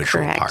the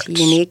individual Correct. parts.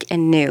 Unique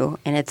and new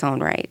in its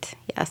own right,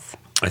 yes.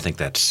 I think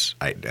that's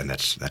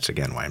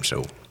again why I'm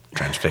so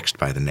transfixed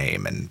by the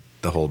name and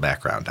the whole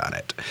background on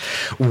it.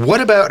 What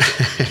about...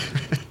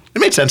 It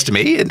made sense to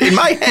me. In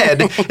my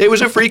head, it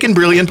was a freaking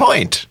brilliant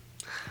point.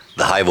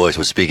 The high voice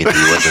was speaking to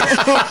you, wasn't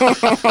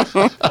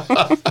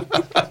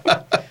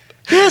it?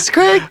 Yes,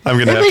 Craig. I'm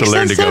going to have to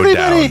learn to go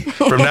down.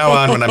 From now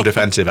on, when I'm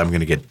defensive, I'm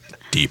going to get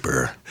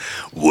deeper.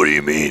 What do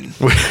you mean?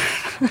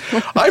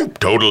 I'm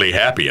totally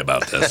happy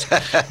about this.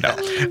 No.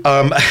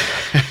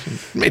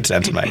 It made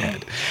sense in my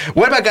head.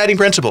 What about guiding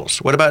principles?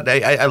 What about,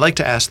 I like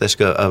to ask this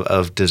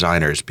of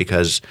designers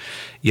because,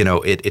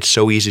 it's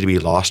so easy to be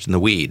lost in the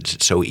weeds.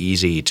 It's so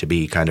easy to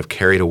be kind of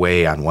carried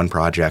away on one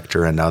project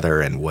or another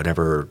and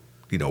whatever,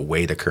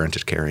 way the current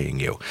is carrying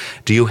you.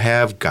 Do you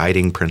have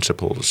guiding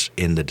principles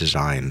in the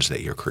designs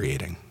that you're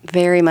creating?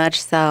 Very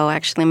much so.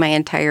 Actually, my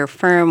entire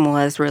firm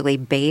was really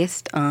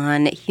based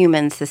on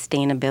human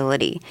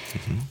sustainability.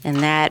 Mm-hmm. And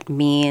that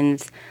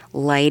means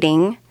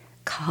lighting,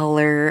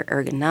 color,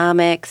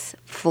 ergonomics,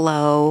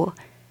 flow,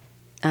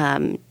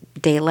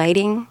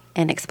 daylighting,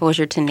 and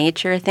exposure to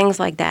nature,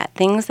 things like that.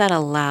 Things that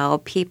allow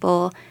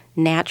people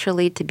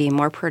naturally to be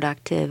more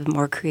productive,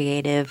 more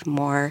creative,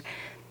 more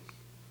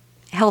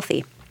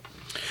healthy.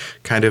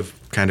 Kind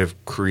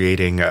of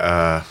creating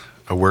a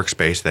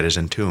workspace that is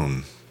in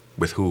tune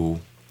with who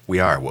we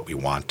are, what we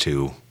want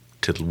to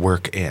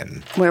work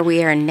in. Where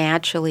we are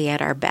naturally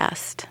at our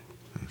best.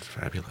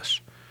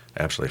 Fabulous.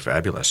 Absolutely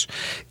fabulous.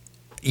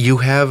 You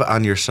have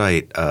on your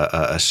site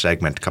a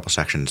segment, a couple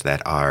sections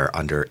that are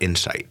under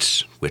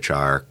insights, which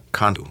are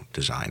content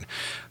design.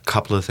 A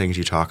couple of things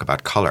you talk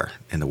about color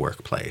in the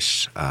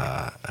workplace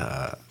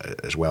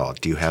as well.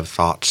 Do you have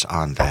thoughts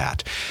on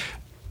that?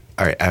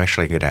 All right, I'm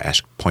actually going to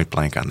ask point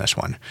blank on this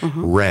one.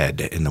 Mm-hmm.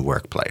 Red in the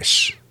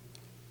workplace.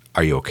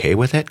 Are you okay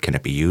with it? Can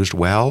it be used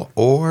well?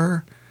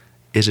 Or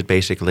is it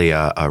basically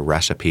a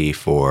recipe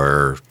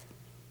for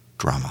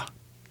drama?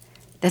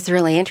 That's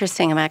really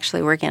interesting. I'm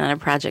actually working on a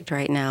project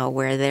right now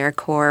where their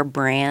core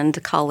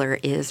brand color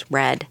is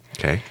red.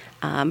 Okay.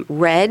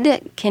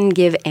 Red can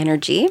give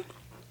energy.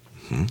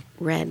 Mm-hmm.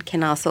 Red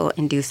can also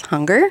induce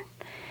hunger.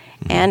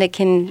 Mm-hmm. And it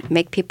can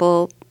make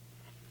people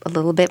a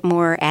little bit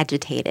more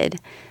agitated.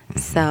 Mm-hmm.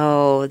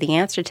 So the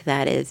answer to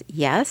that is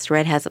yes,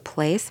 red has a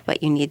place,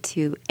 but you need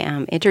to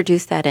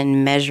introduce that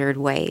in measured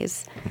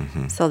ways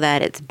so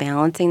that it's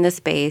balancing the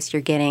space.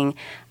 You're getting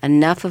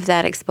enough of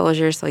that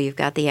exposure so you've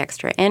got the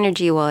extra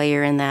energy while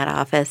you're in that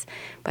office,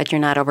 but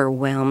you're not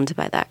overwhelmed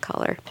by that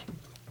color.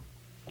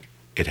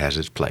 It has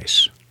its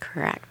place.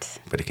 Correct.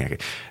 But it can't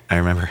get... I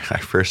remember our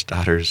first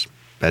daughter's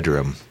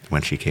bedroom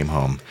when she came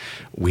home.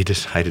 We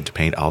decided to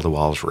paint all the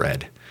walls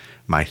red.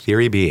 My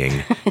theory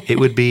being it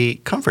would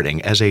be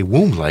comforting as a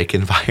womb-like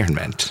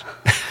environment.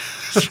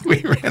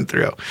 We ran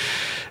through.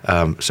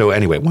 So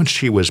anyway, once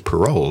she was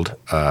paroled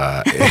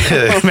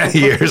many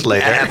years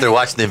later. And after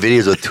watching the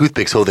videos with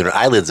toothpicks holding her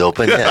eyelids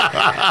open,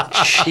 yeah.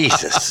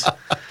 Jesus.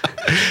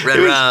 Red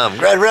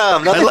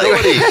rum, nothing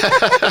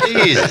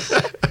Jesus.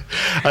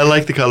 I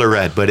like the color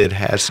red, but it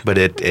has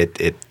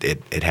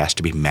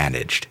to be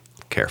managed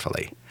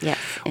carefully. Yes.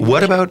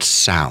 What about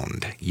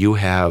sound? You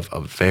have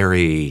a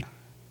very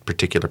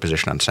particular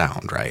position on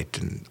sound, right?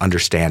 And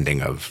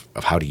understanding of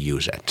how to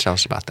use it. Tell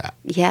us about that.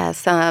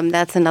 Yes,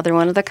 that's another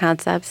one of the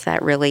concepts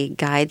that really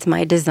guides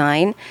my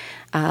design.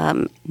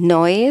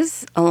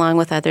 Noise, along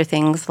with other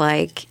things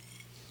like,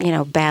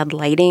 bad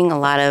lighting, a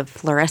lot of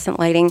fluorescent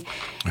lighting.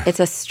 It's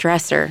a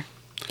stressor.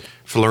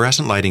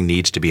 Fluorescent lighting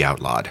needs to be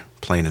outlawed,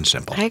 plain and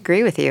simple. I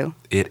agree with you.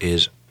 It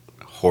is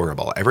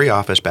horrible. Every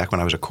office back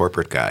when I was a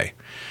corporate guy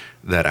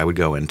that I would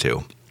go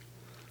into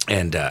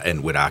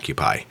and would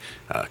occupy,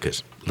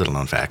 because little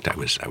known fact, I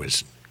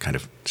was kind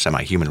of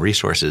semi-human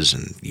resources,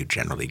 and you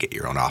generally get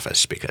your own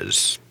office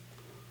because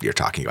you're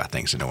talking about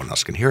things that no one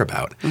else can hear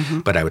about.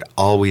 Mm-hmm. But I would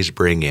always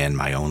bring in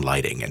my own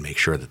lighting and make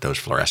sure that those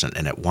fluorescent.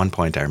 And at one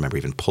point, I remember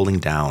even pulling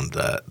down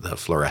the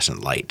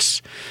fluorescent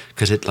lights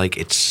because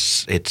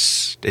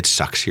it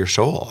sucks your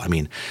soul. I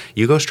mean,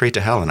 you go straight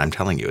to hell, and I'm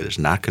telling you, there's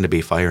not going to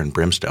be fire and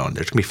brimstone.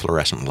 There's going to be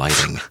fluorescent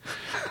lighting.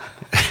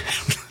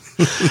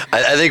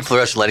 I think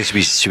fluorescent lighting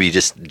should be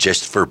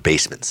just for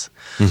basements,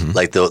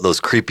 like those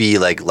creepy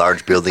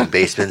large building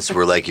basements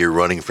where you're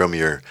running from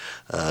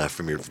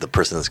the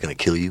person that's going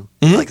to kill you,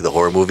 like the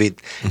horror movie,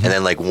 and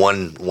then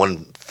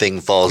one thing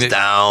falls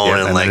down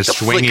and the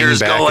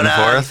flicker's back going and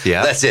on. forth.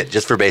 Yeah, that's it,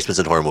 just for basements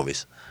and horror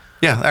movies.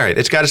 Yeah, all right.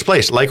 It's got its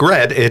place. Like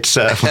red, it's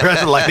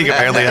fluorescent lighting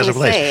apparently has a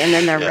place. And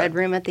then the red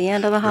room at the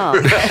end of the hall.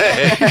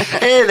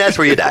 And that's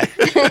where you die.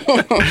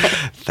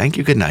 Thank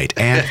you. Good night.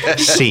 And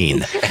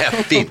scene.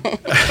 Scene.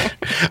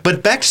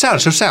 But back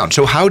to sound.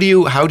 So how do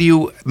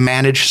you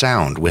manage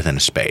sound within a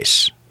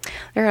space?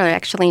 There are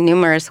actually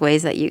numerous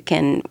ways that you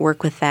can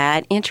work with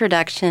that.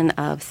 Introduction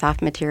of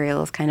soft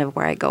materials, kind of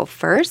where I go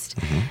first,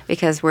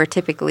 because we're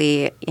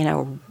typically,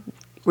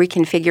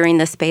 reconfiguring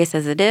the space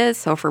as it is.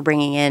 So if we're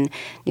bringing in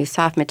new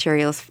soft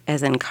materials,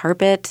 as in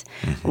carpet,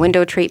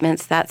 window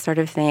treatments, that sort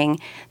of thing,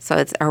 so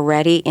it's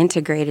already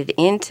integrated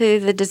into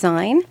the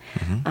design.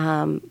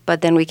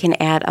 But then we can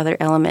add other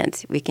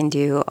elements. We can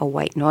do a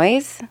white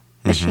noise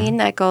machine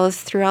that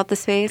goes throughout the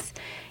space.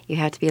 You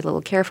have to be a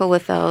little careful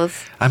with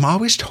those. I'm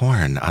always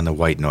torn on the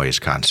white noise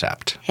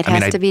concept. It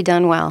has to be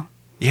done well.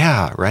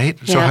 Yeah, right?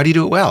 So how do you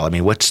do it well? I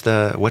mean, what's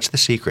the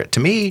secret? To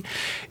me,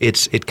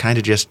 it kind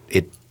of just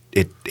it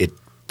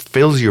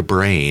fills your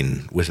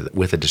brain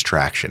with a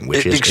distraction,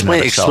 which is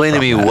explain to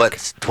me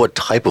what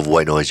type of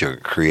white noise you're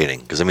creating.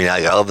 Because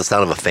I love the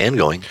sound of a fan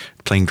going.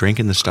 Playing Drink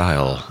in the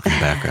Style in the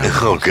background.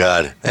 Oh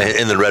God!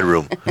 In the red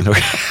room.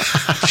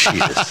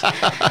 Jesus,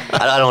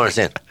 I don't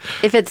understand.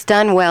 If it's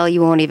done well,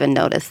 you won't even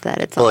notice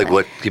that it's. Well,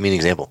 what? Give me an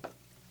example.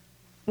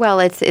 Well,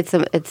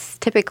 it's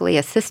typically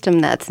a system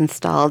that's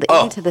installed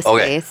into the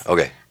space.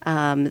 Okay.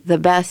 The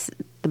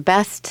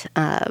best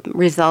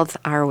results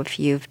are if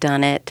you've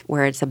done it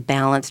where it's a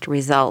balanced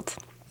result.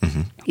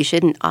 You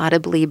shouldn't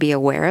audibly be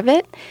aware of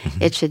it.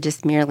 It should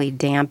just merely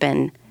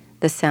dampen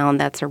the sound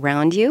that's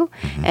around you.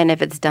 And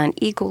if it's done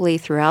equally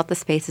throughout the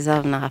spaces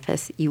of an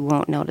office, you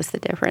won't notice the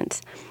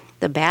difference.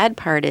 The bad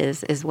part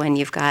is when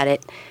you've got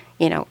it,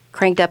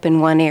 cranked up in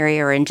one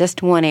area or in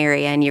just one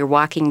area and you're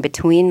walking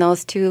between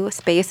those two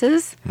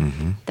spaces,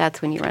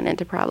 that's when you run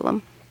into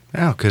problem.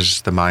 Yeah,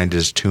 because the mind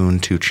is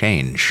tuned to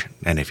change.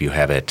 And if you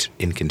have it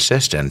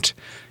inconsistent,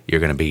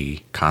 you're going to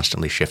be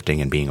constantly shifting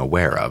and being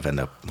aware of. And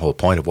the whole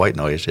point of white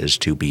noise is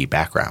to be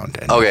background.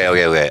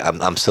 Okay.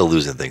 I'm still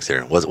losing things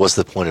here. What's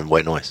the point of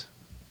white noise?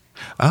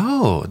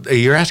 Oh,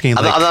 you're asking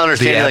I'm not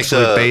understanding the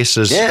absolute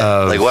basis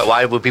of...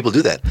 why would people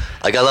do that?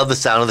 I love the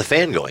sound of the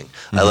fan going.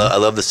 I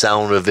love the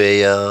sound of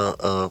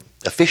a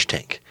fish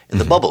tank and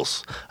the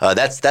bubbles.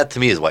 That to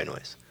me is white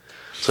noise.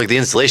 So the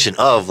installation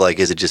of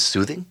is it just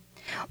soothing?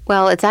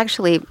 Well, it's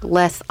actually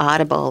less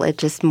audible. It's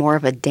just more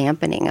of a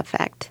dampening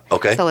effect.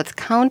 Okay. So it's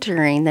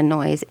countering the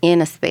noise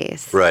in a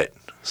space. Right.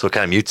 So it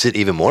kind of mutes it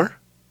even more?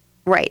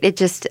 Right. It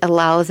just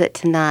allows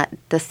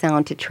the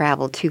sound to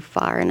travel too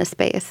far in a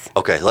space.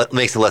 Okay. That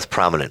makes it less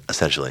prominent,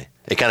 essentially.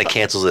 It kind of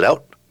cancels it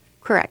out?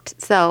 Correct.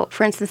 So,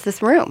 for instance,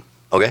 this room.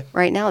 Okay.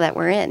 Right now that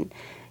we're in,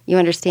 you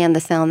understand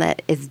the sound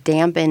that is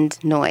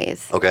dampened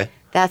noise. Okay.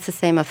 That's the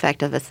same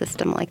effect of a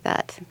system like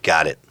that.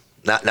 Got it.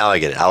 Now I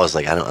get it. I was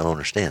I don't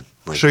understand.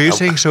 So you're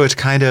saying it's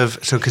kind of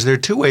because there are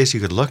two ways you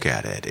could look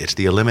at it. It's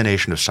the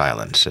elimination of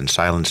silence, and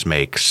silence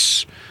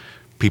makes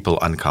people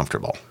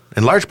uncomfortable.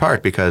 In large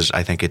part because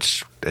I think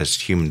it's,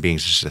 as human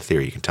beings, this is a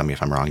theory. You can tell me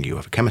if I'm wrong. You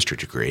have a chemistry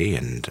degree,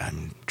 and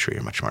I'm sure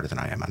you're much smarter than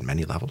I am on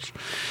many levels.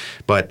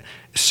 But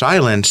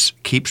silence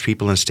keeps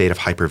people in a state of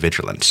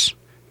hypervigilance.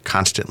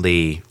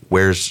 Constantly,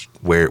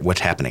 what's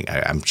happening?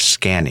 I'm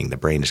scanning. The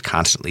brain is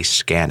constantly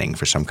scanning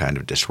for some kind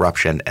of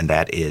disruption, and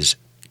that is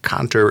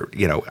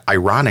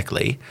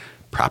ironically,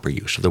 proper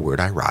use of the word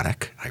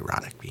ironic,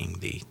 ironic being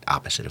the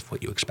opposite of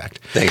what you expect.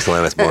 Thanks,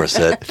 Alanis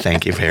Morissette.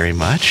 Thank you very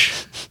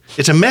much.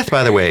 It's a myth,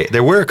 by the way.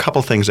 There were a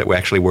couple things that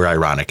actually were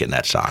ironic in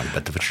that song,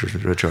 but the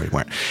majority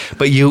weren't.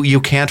 But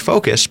you can't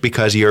focus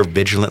because you're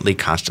vigilantly,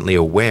 constantly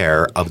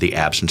aware of the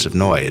absence of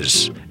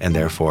noise and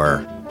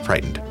therefore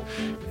frightened.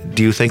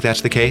 Do you think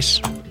that's the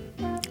case?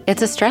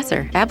 It's a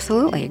stressor.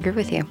 Absolutely. I agree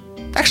with you.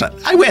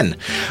 Excellent. I win.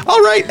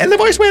 All right. And the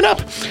voice went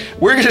up.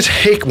 We're going to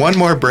take one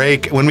more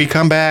break. When we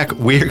come back,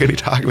 we're going to be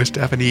talking with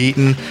Stephany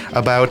Eaton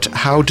about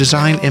how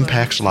design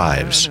impacts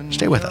lives.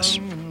 Stay with us.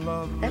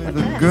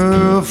 The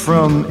girl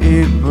from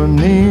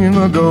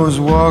Ipanema goes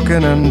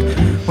walking, and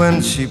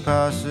when she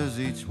passes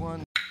each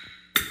one...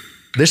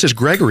 This is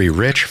Gregory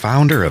Rich,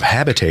 founder of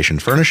Habitation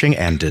Furnishing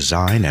and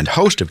Design and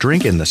host of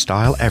Drink in the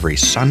Style every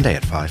Sunday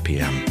at 5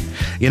 p.m.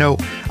 You know,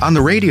 on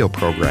the radio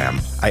program,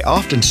 I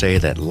often say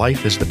that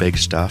life is the big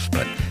stuff,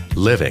 but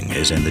living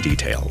is in the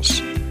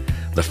details.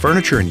 The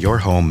furniture in your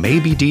home may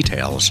be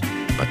details,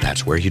 but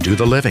that's where you do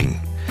the living.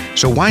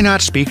 So why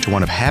not speak to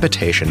one of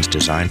Habitation's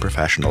design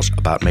professionals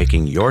about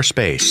making your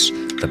space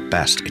the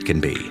best it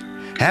can be?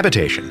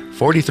 Habitation,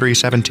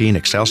 4317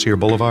 Excelsior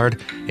Boulevard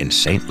in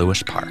St.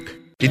 Louis Park.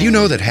 Did you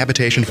know that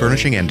Habitation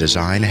Furnishing and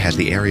Design has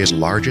the area's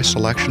largest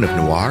selection of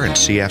noir and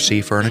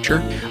CFC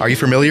furniture? Are you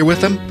familiar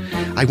with them?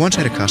 I once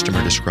had a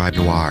customer describe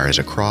noir as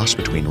a cross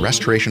between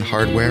Restoration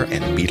Hardware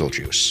and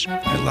Beetlejuice.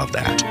 I love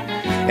that.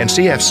 And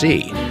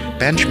CFC,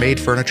 bench-made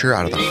furniture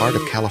out of the heart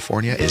of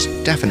California, is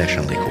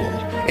definitionally cool.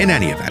 In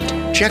any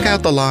event, check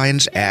out the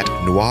lines at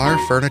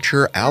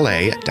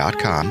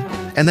noirfurniturela.com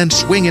and then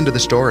swing into the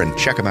store and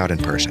check them out in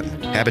person.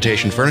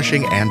 Habitation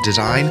Furnishing and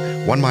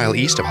Design, 1 mile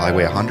east of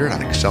Highway 100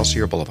 on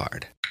Excelsior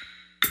Boulevard.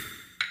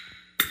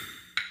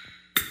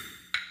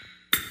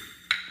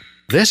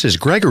 This is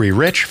Gregory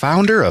Rich,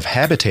 founder of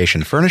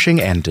Habitation Furnishing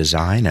and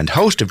Design and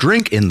host of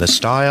Drink in the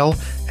Style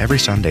every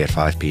Sunday at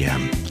 5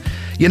 p.m.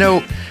 You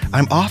know,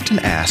 I'm often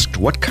asked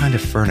what kind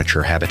of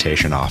furniture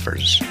Habitation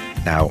offers.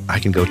 Now, I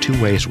can go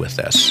two ways with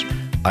this.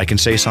 I can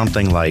say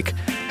something like,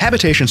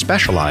 Habitation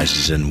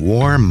specializes in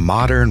warm,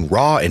 modern,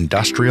 raw,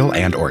 industrial,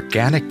 and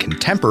organic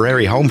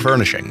contemporary home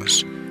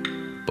furnishings.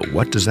 But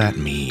what does that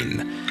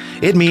mean?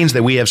 It means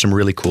that we have some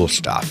really cool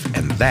stuff,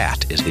 and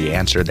that is the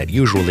answer that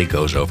usually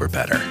goes over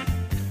better.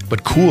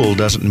 But cool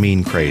doesn't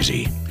mean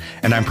crazy.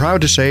 And I'm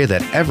proud to say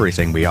that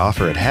everything we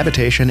offer at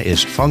Habitation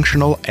is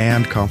functional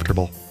and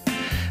comfortable.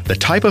 The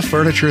type of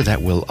furniture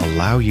that will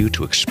allow you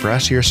to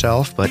express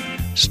yourself, but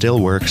still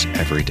works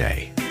every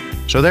day.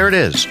 So there it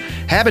is,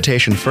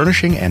 Habitation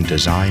Furnishing and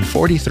Design,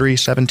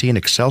 4317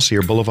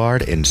 Excelsior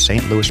Boulevard in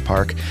St. Louis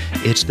Park.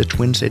 It's the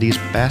Twin Cities'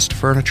 best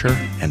furniture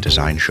and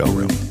design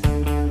showroom.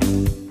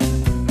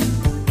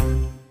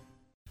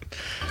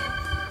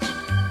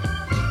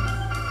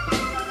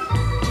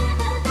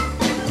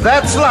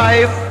 That's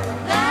life.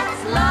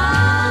 That's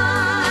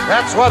life.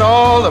 That's what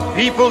all the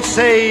people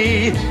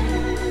say.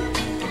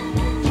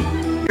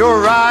 You're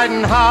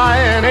riding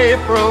high in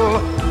April,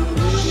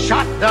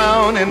 shot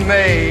down in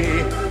May.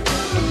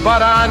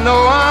 But I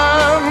know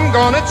I'm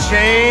gonna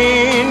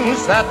change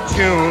that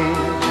tune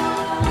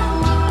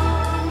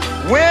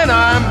when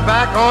I'm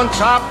back on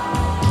top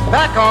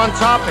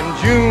in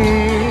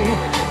June.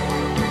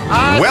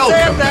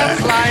 Welcome back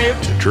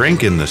to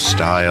Drink in the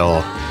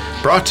Style,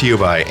 brought to you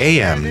by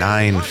AM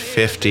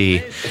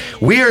 950.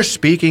 We are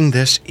speaking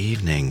this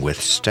evening with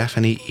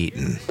Stephany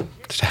Eaton.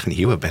 Stephany,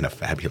 you have been a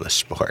fabulous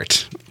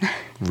sport.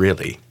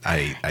 Really.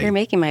 You're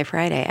making my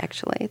Friday,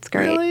 actually. It's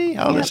great. Really?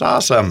 Oh, that's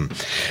awesome.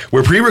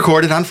 We're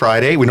pre-recorded on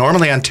Friday. We're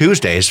normally on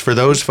Tuesdays. For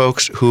those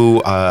folks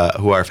who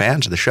are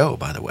fans of the show,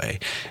 by the way,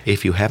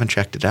 if you haven't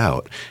checked it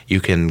out,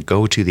 you can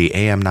go to the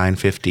AM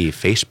 950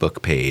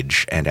 Facebook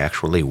page and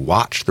actually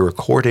watch the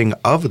recording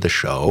of the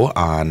show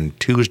on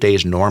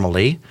Tuesdays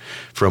normally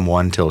from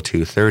 1 till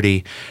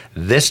 2:30.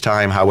 This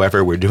time,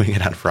 however, we're doing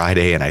it on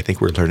Friday, and I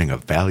think we're learning a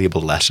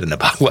valuable lesson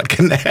about what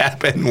can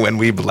happen when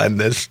we blend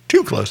this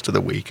too close to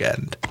the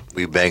weekend.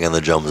 We bang on the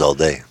drums all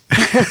day.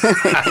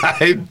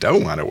 I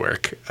don't want to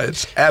work.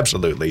 It's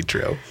absolutely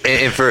true.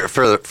 And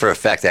for a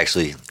fact,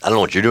 actually, I don't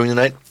know what you're doing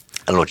tonight.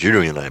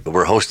 But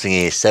we're hosting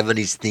a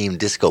 70s themed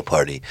disco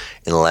party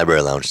in the library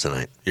lounge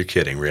tonight. You're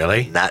kidding,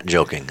 really? Not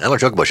joking. I don't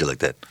joke about shit like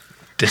that.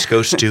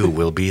 Disco Stew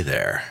will be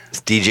there.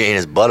 It's DJing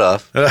his butt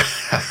off.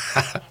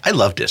 I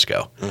love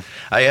disco.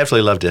 I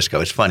absolutely love disco.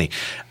 It's funny.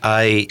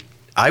 I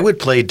would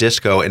play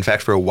disco. In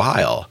fact, for a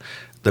while,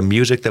 the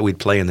music that we'd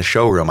play in the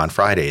showroom on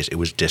Fridays, it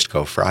was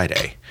Disco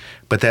Friday.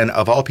 But then,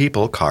 of all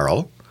people,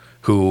 Carl,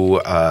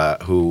 who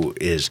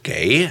is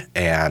gay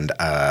and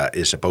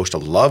is supposed to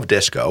love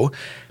disco,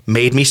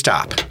 made me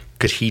stop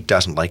because he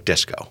doesn't like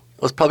disco.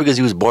 Well, it's probably because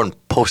he was born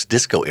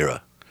post-disco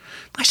era.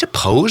 I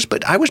suppose,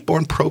 but I was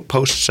born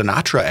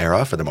post-Sinatra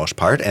era for the most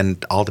part,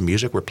 and all the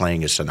music we're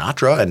playing is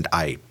Sinatra, and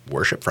I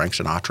worship Frank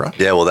Sinatra.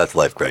 Yeah, well, that's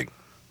life, Greg.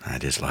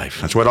 That is life.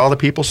 That's what all the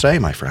people say,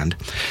 my friend.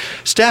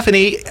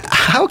 Stephany,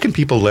 how can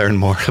people learn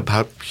more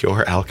about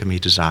PureAlchemy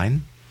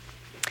Design?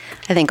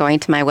 I think going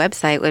to my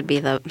website would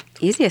be the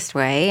easiest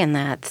way, and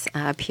that's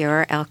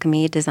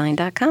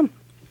purealchemydesign.com.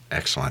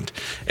 Excellent.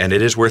 And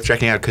it is worth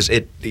checking out because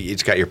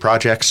it's got your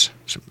projects,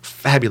 some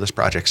fabulous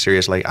projects.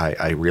 Seriously,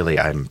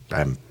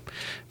 I'm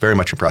very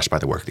much impressed by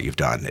the work that you've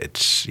done.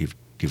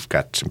 You've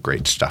got some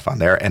great stuff on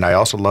there. And I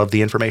also love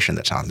the information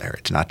that's on there.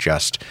 It's not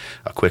just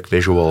a quick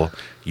visual.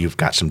 You've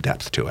got some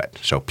depth to it.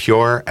 So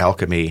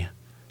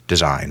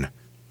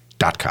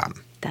PureAlchemyDesign.com.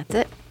 That's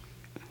it.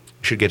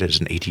 You should get it as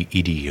an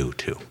EDU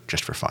too,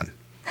 just for fun.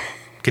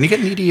 Can you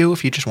get an EDU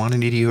if you just want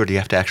an EDU, or do you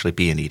have to actually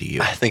be an EDU?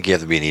 I think you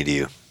have to be an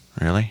EDU.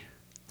 Really?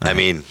 I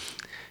mean,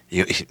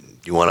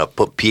 you want to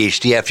put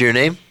PhD after your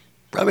name?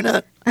 Probably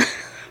not.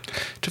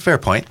 It's a fair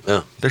point.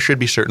 Yeah. There should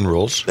be certain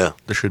rules. Yeah.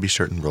 There should be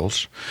certain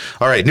rules.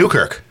 All right,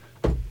 Newkirk.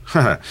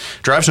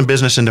 Drive some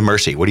business into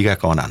Mercy. What do you got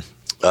going on?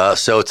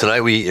 So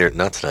tonight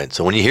not tonight.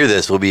 So when you hear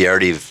this, we'll be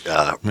already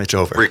It's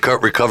over.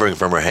 recovering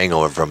from our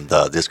hangover from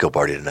the disco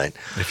party tonight.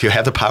 If you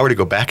have the power to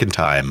go back in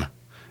time,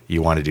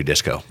 you want to do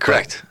disco.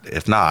 Correct. But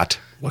if not,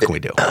 what can we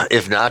do?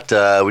 If not,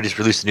 we just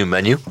released a new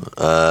menu.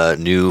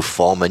 New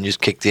fall menus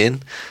kicked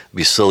in. We'll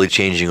be slowly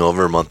changing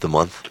over month to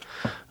month.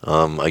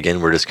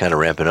 Again, we're just kind of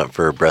ramping up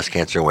for Breast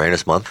Cancer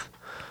Awareness Month.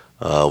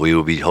 We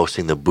will be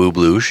hosting the Boob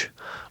Luge,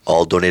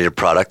 all donated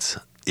products.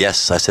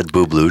 Yes, I said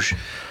Boob Luge.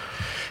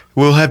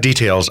 We'll have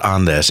details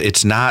on this.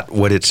 It's not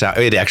what it sounds.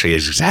 It actually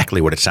is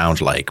exactly what it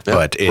sounds like,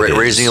 but it is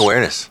raising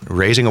awareness.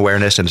 Raising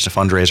awareness, and it's a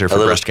fundraiser for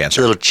breast cancer.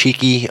 A little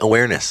cheeky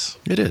awareness.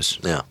 It is.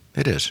 Yeah.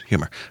 It is.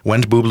 Humor.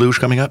 When's Boob Luge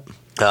coming up?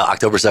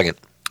 October 2nd.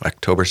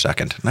 October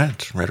 2nd.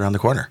 That's right around the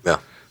corner. Yeah.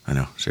 I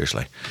know,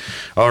 seriously.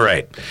 All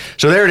right.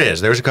 So there it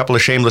is. There's a couple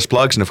of shameless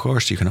plugs. And, of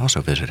course, you can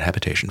also visit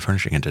Habitation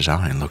Furnishing and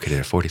Design, located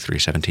at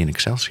 4317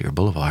 Excelsior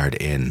Boulevard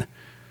in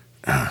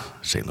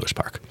St. Louis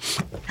Park.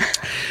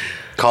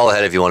 Call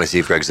ahead if you want to see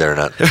if Greg's there or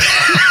not.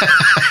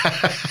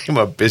 I'm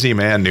a busy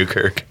man,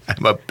 Newkirk.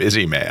 I'm a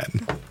busy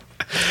man.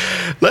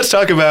 Let's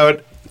talk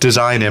about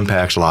Design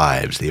Impacts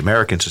Lives, the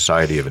American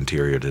Society of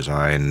Interior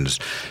Design's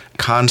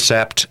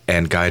concept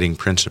and guiding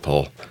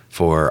principle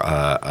for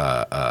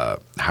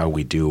how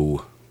we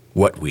do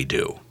what we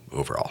do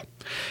overall.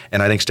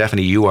 And I think,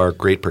 Stephany, you are a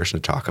great person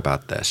to talk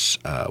about this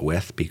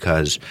with,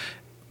 because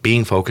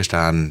being focused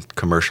on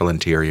commercial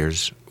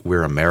interiors,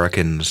 we're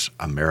Americans.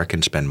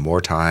 Americans spend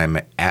more time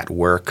at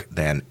work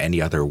than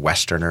any other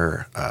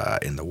Westerner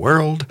in the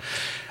world.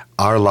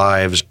 Our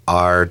lives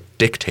are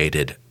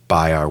dictated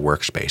by our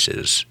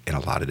workspaces in a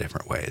lot of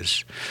different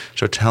ways.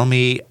 So tell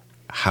me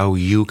how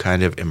you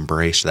kind of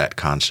embrace that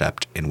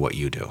concept in what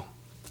you do.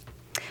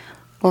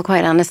 Well,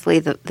 quite honestly,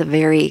 the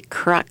very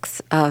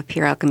crux of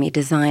PureAlchemy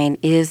Design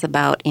is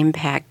about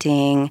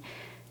impacting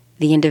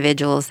the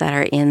individuals that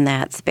are in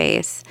that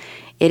space.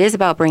 It is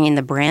about bringing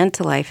the brand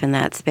to life in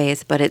that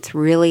space, but it's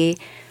really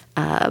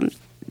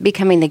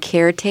becoming the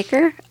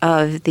caretaker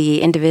of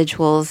the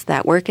individuals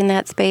that work in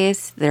that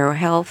space, their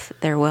health,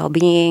 their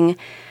well-being,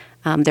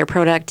 their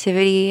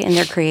productivity, and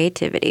their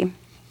creativity.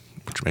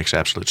 Which makes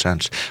absolute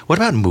sense. What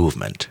about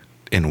movement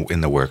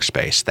in the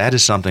workspace? That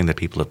is something that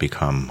people have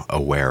become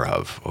aware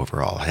of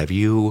overall.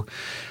 Do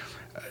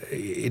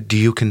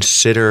you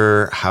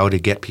consider how to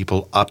get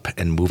people up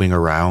and moving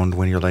around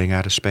when you're laying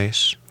out a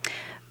space?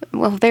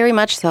 Well, very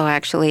much so,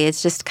 actually.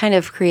 It's just kind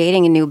of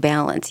creating a new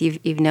balance.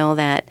 You know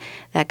that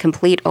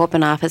complete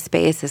open office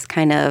space is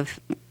kind of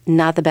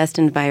not the best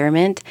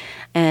environment,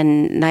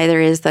 and neither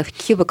is the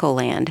cubicle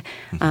land.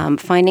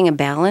 Finding a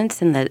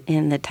balance in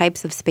the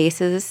types of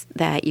spaces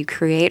that you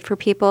create for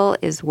people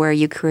is where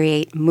you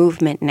create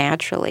movement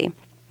naturally.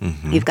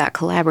 Mm-hmm. You've got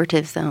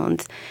collaborative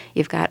zones.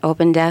 You've got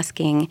open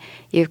desking.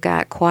 You've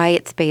got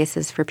quiet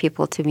spaces for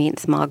people to meet in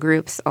small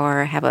groups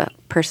or have a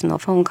personal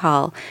phone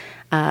call.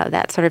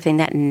 That sort of thing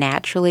that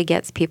naturally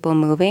gets people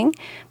moving.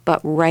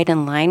 But right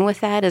in line with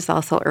that is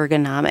also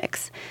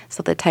ergonomics.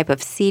 So the type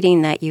of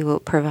seating that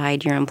you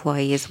provide your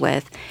employees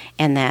with,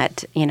 and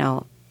that,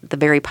 the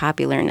very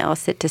popular now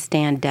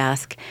sit-to-stand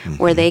desk, mm-hmm.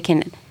 where they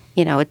can,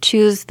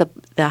 choose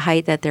the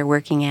height that they're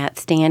working at,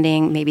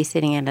 standing, maybe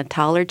sitting in a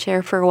taller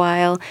chair for a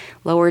while,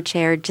 lower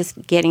chair, just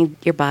getting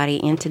your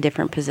body into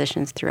different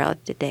positions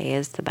throughout the day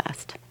is the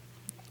best.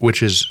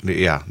 Which is,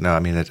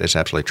 it's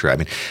absolutely true. I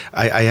mean,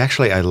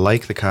 I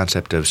like the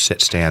concept of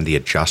sit-stand, the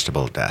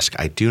adjustable desk.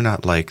 I do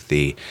not like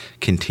the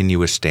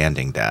continuous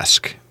standing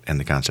desk and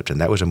the concept. And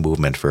that was a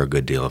movement for a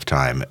good deal of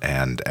time,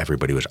 and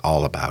everybody was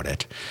all about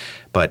it.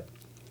 But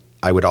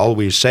I would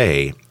always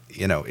say,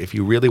 if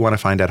you really want to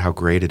find out how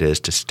great it is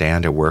to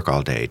stand at work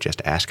all day,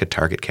 just ask a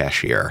Target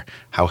cashier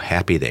how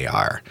happy they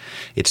are.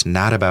 It's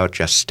not about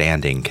just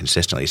standing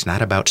consistently. It's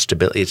not about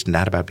stability. It's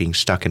not about being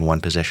stuck in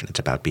one position. It's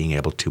about being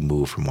able to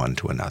move from one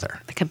to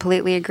another. I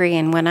completely agree.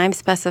 And when I'm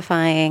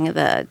specifying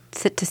the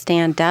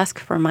sit-to-stand desk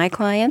for my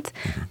clients,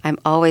 mm-hmm. I'm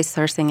always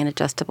sourcing an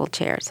adjustable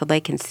chair so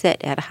they can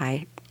sit at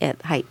height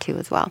too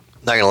as well.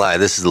 Not going to lie,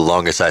 this is the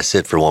longest I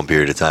sit for one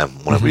period of time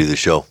when mm-hmm. we do the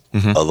show.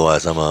 Mm-hmm.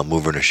 Otherwise, I'm a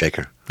mover and a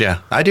shaker.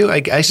 Yeah, I do.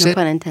 I sit. No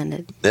pun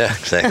intended. Yeah,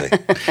 exactly.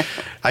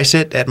 I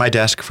sit at my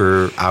desk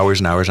for hours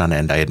and hours on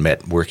end, I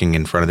admit, working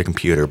in front of the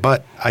computer.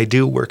 But I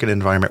do work in an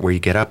environment where you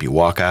get up, you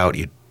walk out,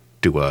 you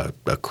do a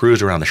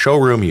cruise around the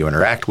showroom, you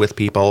interact with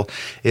people.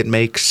 It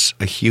makes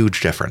a huge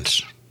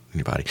difference. in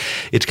your body.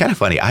 It's kind of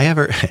funny. I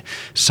ever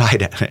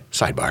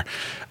sidebar,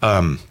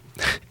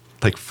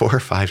 like 4 or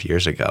 5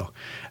 years ago,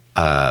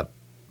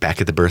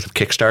 back at the birth of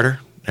Kickstarter.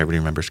 Everybody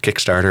remembers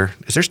Kickstarter.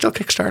 Is there still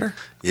Kickstarter?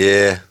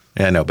 Yeah.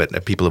 Yeah, no,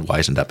 but people have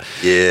wisened up.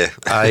 Yeah.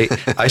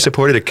 I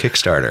supported a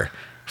Kickstarter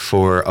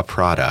for a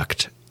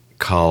product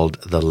called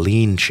the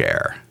Lean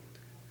Chair,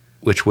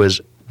 which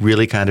was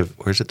really kind of,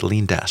 or is it the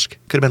Lean Desk?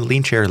 Could have been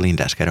Lean Chair or Lean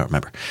Desk. I don't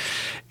remember.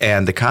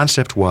 And the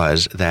concept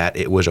was that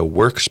it was a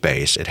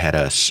workspace. It had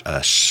a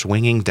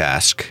swinging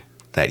desk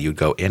that you'd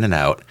go in and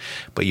out,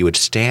 but you would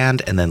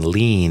stand and then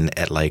lean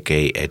at like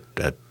a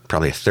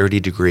probably a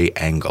 30-degree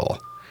angle.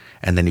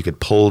 And then you could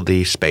pull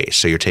the space.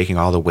 So you're taking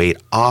all the weight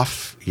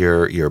off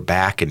your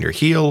back and your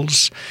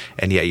heels,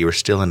 and yet you were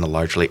still in a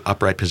largely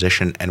upright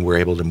position and were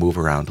able to move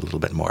around a little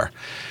bit more.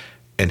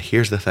 And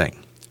here's the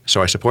thing.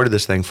 So I supported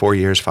this thing 5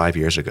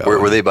 years ago.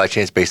 Were they by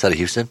chance based out of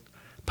Houston?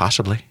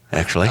 Possibly,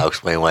 actually. I'll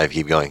explain why.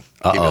 Keep going.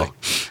 Uh-oh.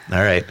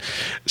 All right.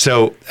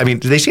 So, I mean,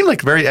 they seem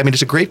like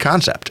it's a great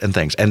concept and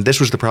things. And this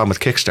was the problem with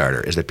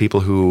Kickstarter, is that people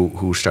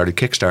who started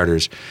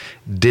Kickstarters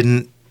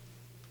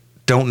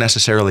don't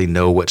necessarily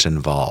know what's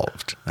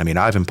involved. I mean,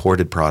 I've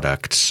imported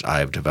products.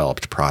 I've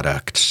developed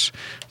products.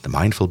 The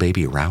Mindful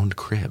Baby round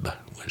crib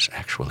was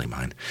actually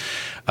mine.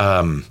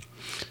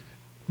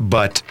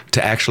 But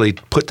to actually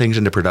put things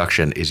into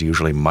production is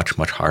usually much,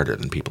 much harder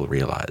than people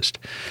realized.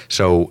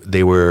 So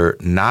they were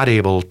not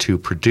able to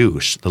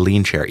produce the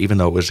Lean Chair, even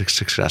though it was a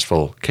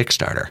successful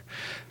Kickstarter.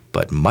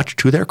 But much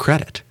to their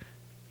credit,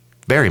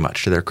 very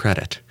much to their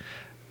credit,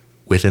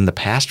 within the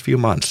past few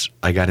months,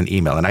 I got an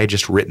email, and I had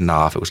just written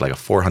off, it was like a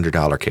 $400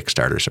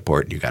 Kickstarter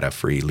support, and you got a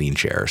free Lean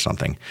Chair or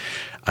something.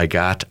 I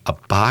got a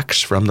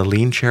box from the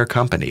Lean Chair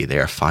company. They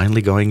are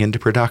finally going into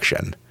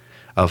production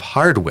of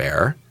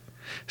hardware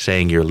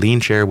saying your Lean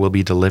Chair will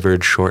be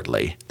delivered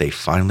shortly. They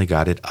finally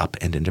got it up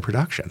and into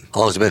production.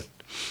 How long has it been?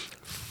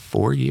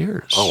 4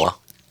 years. Oh, wow.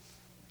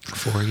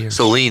 4 years.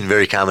 So lean,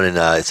 very common in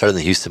it started in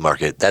the Houston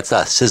market. That's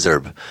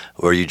Scissorb,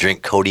 where you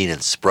drink codeine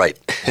and Sprite.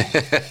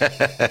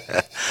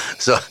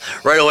 So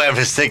right away, I'm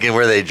just thinking,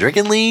 were they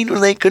drinking lean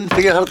when they couldn't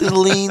figure out how to do the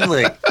lean?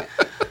 Like,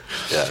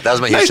 yeah, that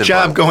was my Houston. Nice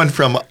job problem. going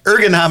from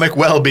ergonomic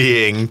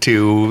well-being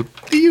to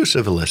the use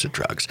of illicit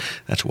drugs.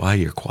 That's why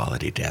you're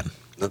quality, Dan.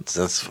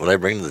 That's what I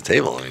bring to the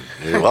table. I mean,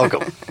 you're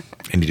welcome.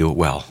 And you do it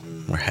well.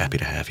 We're happy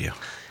to have you.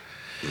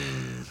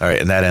 All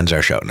right, and that ends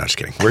our show. No, just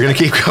kidding. We're going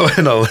to keep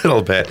going a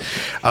little bit.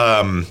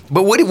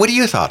 But what are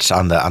your thoughts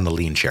on the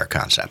Lean Chair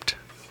concept?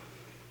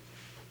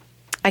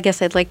 I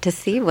guess I'd like to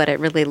see what it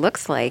really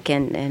looks like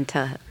and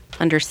to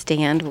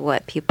understand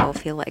what people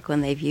feel like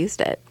when they've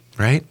used it.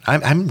 Right?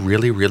 I'm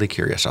really, really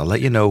curious. I'll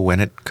let you know when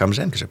it comes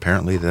in, because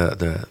apparently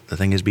the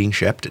thing is being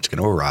shipped. It's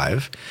going to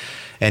arrive.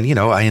 And,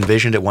 I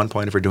envisioned at one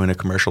point, if we're doing a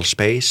commercial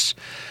space,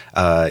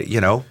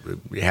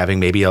 having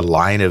maybe a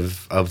line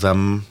of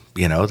them,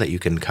 that you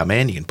can come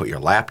in, you can put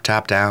your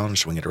laptop down,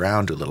 swing it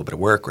around, do a little bit of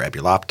work, grab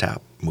your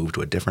laptop, move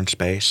to a different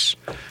space.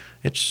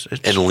 It's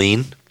And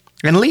lean?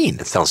 And lean.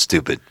 It sounds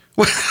stupid.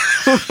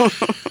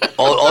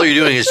 all you're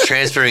doing is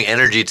transferring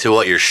energy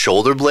to your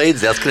shoulder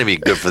blades. That's going to be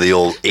good for the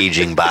old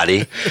aging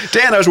body.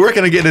 Dan, I was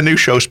working on getting a new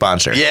show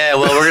sponsor. Yeah,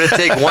 well, we're gonna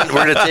take one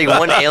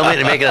ailment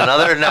and make it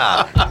another.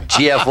 Nah,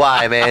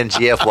 GFY, man,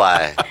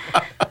 GFY.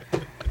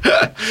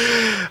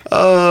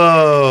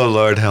 Oh,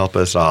 Lord help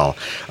us all.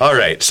 All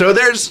right. So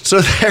there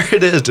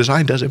it is.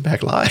 Design does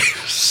impact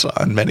lives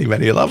on many,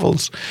 many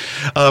levels.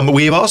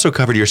 We've also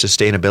covered your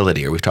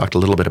sustainability, or we've talked a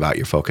little bit about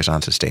your focus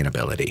on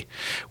sustainability.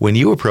 When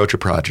you approach a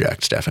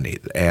project, Stephany,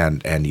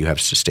 and you have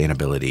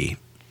sustainability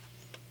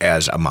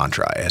as a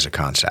mantra, as a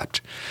concept,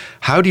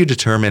 how do you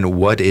determine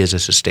what is a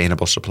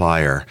sustainable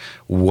supplier?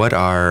 What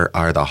are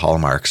the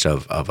hallmarks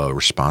of a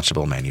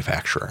responsible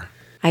manufacturer?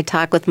 I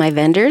talk with my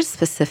vendors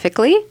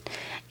specifically,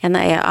 and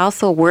I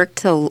also work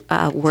to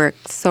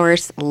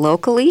source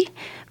locally,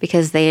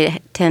 because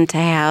they tend to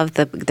have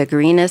the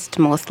greenest,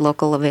 most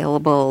local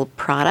available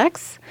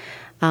products.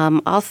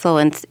 Also,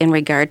 in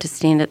regard to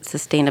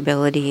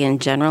sustainability in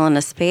general in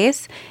a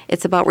space,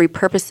 it's about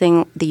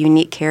repurposing the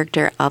unique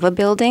character of a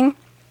building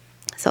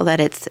so that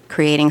it's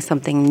creating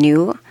something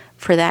new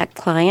for that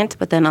client,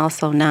 but then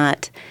also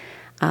not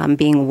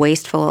being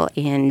wasteful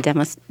in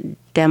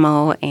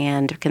demo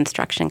and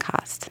construction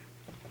costs.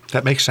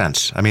 That makes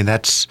sense. I mean,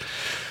 that's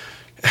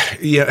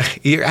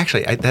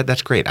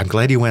that's great. I'm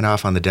glad you went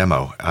off on the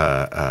demo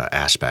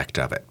aspect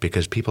of it,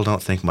 because people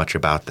don't think much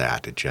about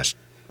that. It just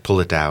pull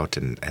it out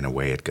and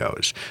away it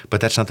goes. But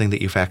that's something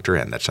that you factor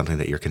in. That's something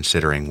that you're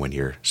considering when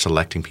you're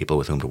selecting people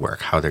with whom to work,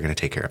 how they're going to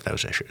take care of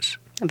those issues.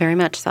 Very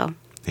much so.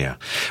 Yeah.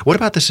 What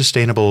about the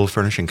Sustainable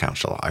Furnishing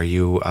Council? Are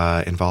you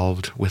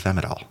involved with them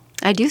at all?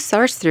 I do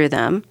source through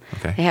them.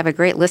 Okay. They have a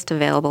great list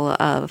available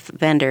of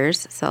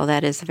vendors, so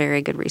that is a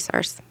very good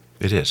resource.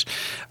 It is.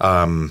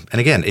 And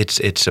again,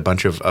 it's a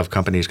bunch of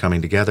companies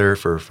coming together,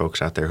 for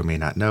folks out there who may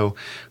not know,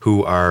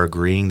 who are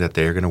agreeing that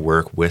they're going to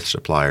work with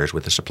suppliers,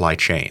 with a supply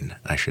chain,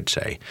 I should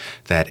say,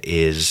 that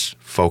is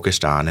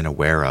focused on and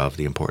aware of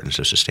the importance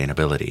of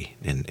sustainability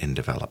in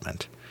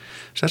development.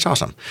 So that's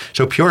awesome.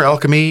 So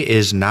PureAlchemy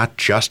is not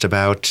just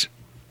about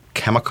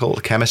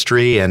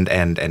chemistry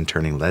and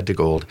turning lead to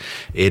gold.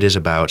 It is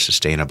about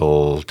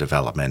sustainable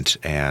development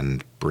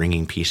and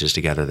bringing pieces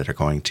together that are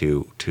going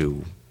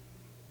to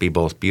be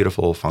both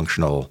beautiful,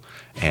 functional,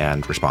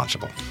 and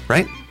responsible,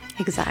 right?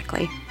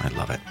 Exactly. I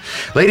love it.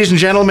 Ladies and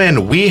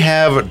gentlemen, we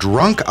have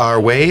drunk our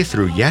way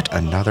through yet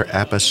another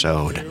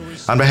episode.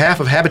 On behalf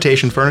of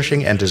Habitation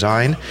Furnishing and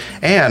Design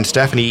and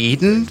Stephany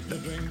Eaton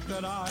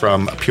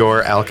from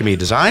PureAlchemy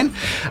Design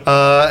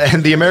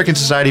and the American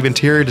Society of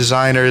Interior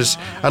Designers,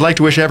 I'd like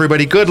to wish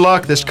everybody good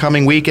luck this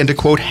coming week, and to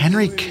quote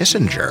Henry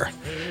Kissinger,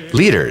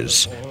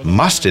 leaders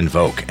must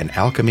invoke an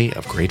alchemy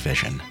of great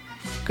vision.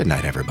 Good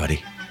night,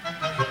 everybody.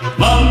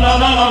 La la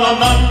la la la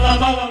la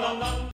la la la.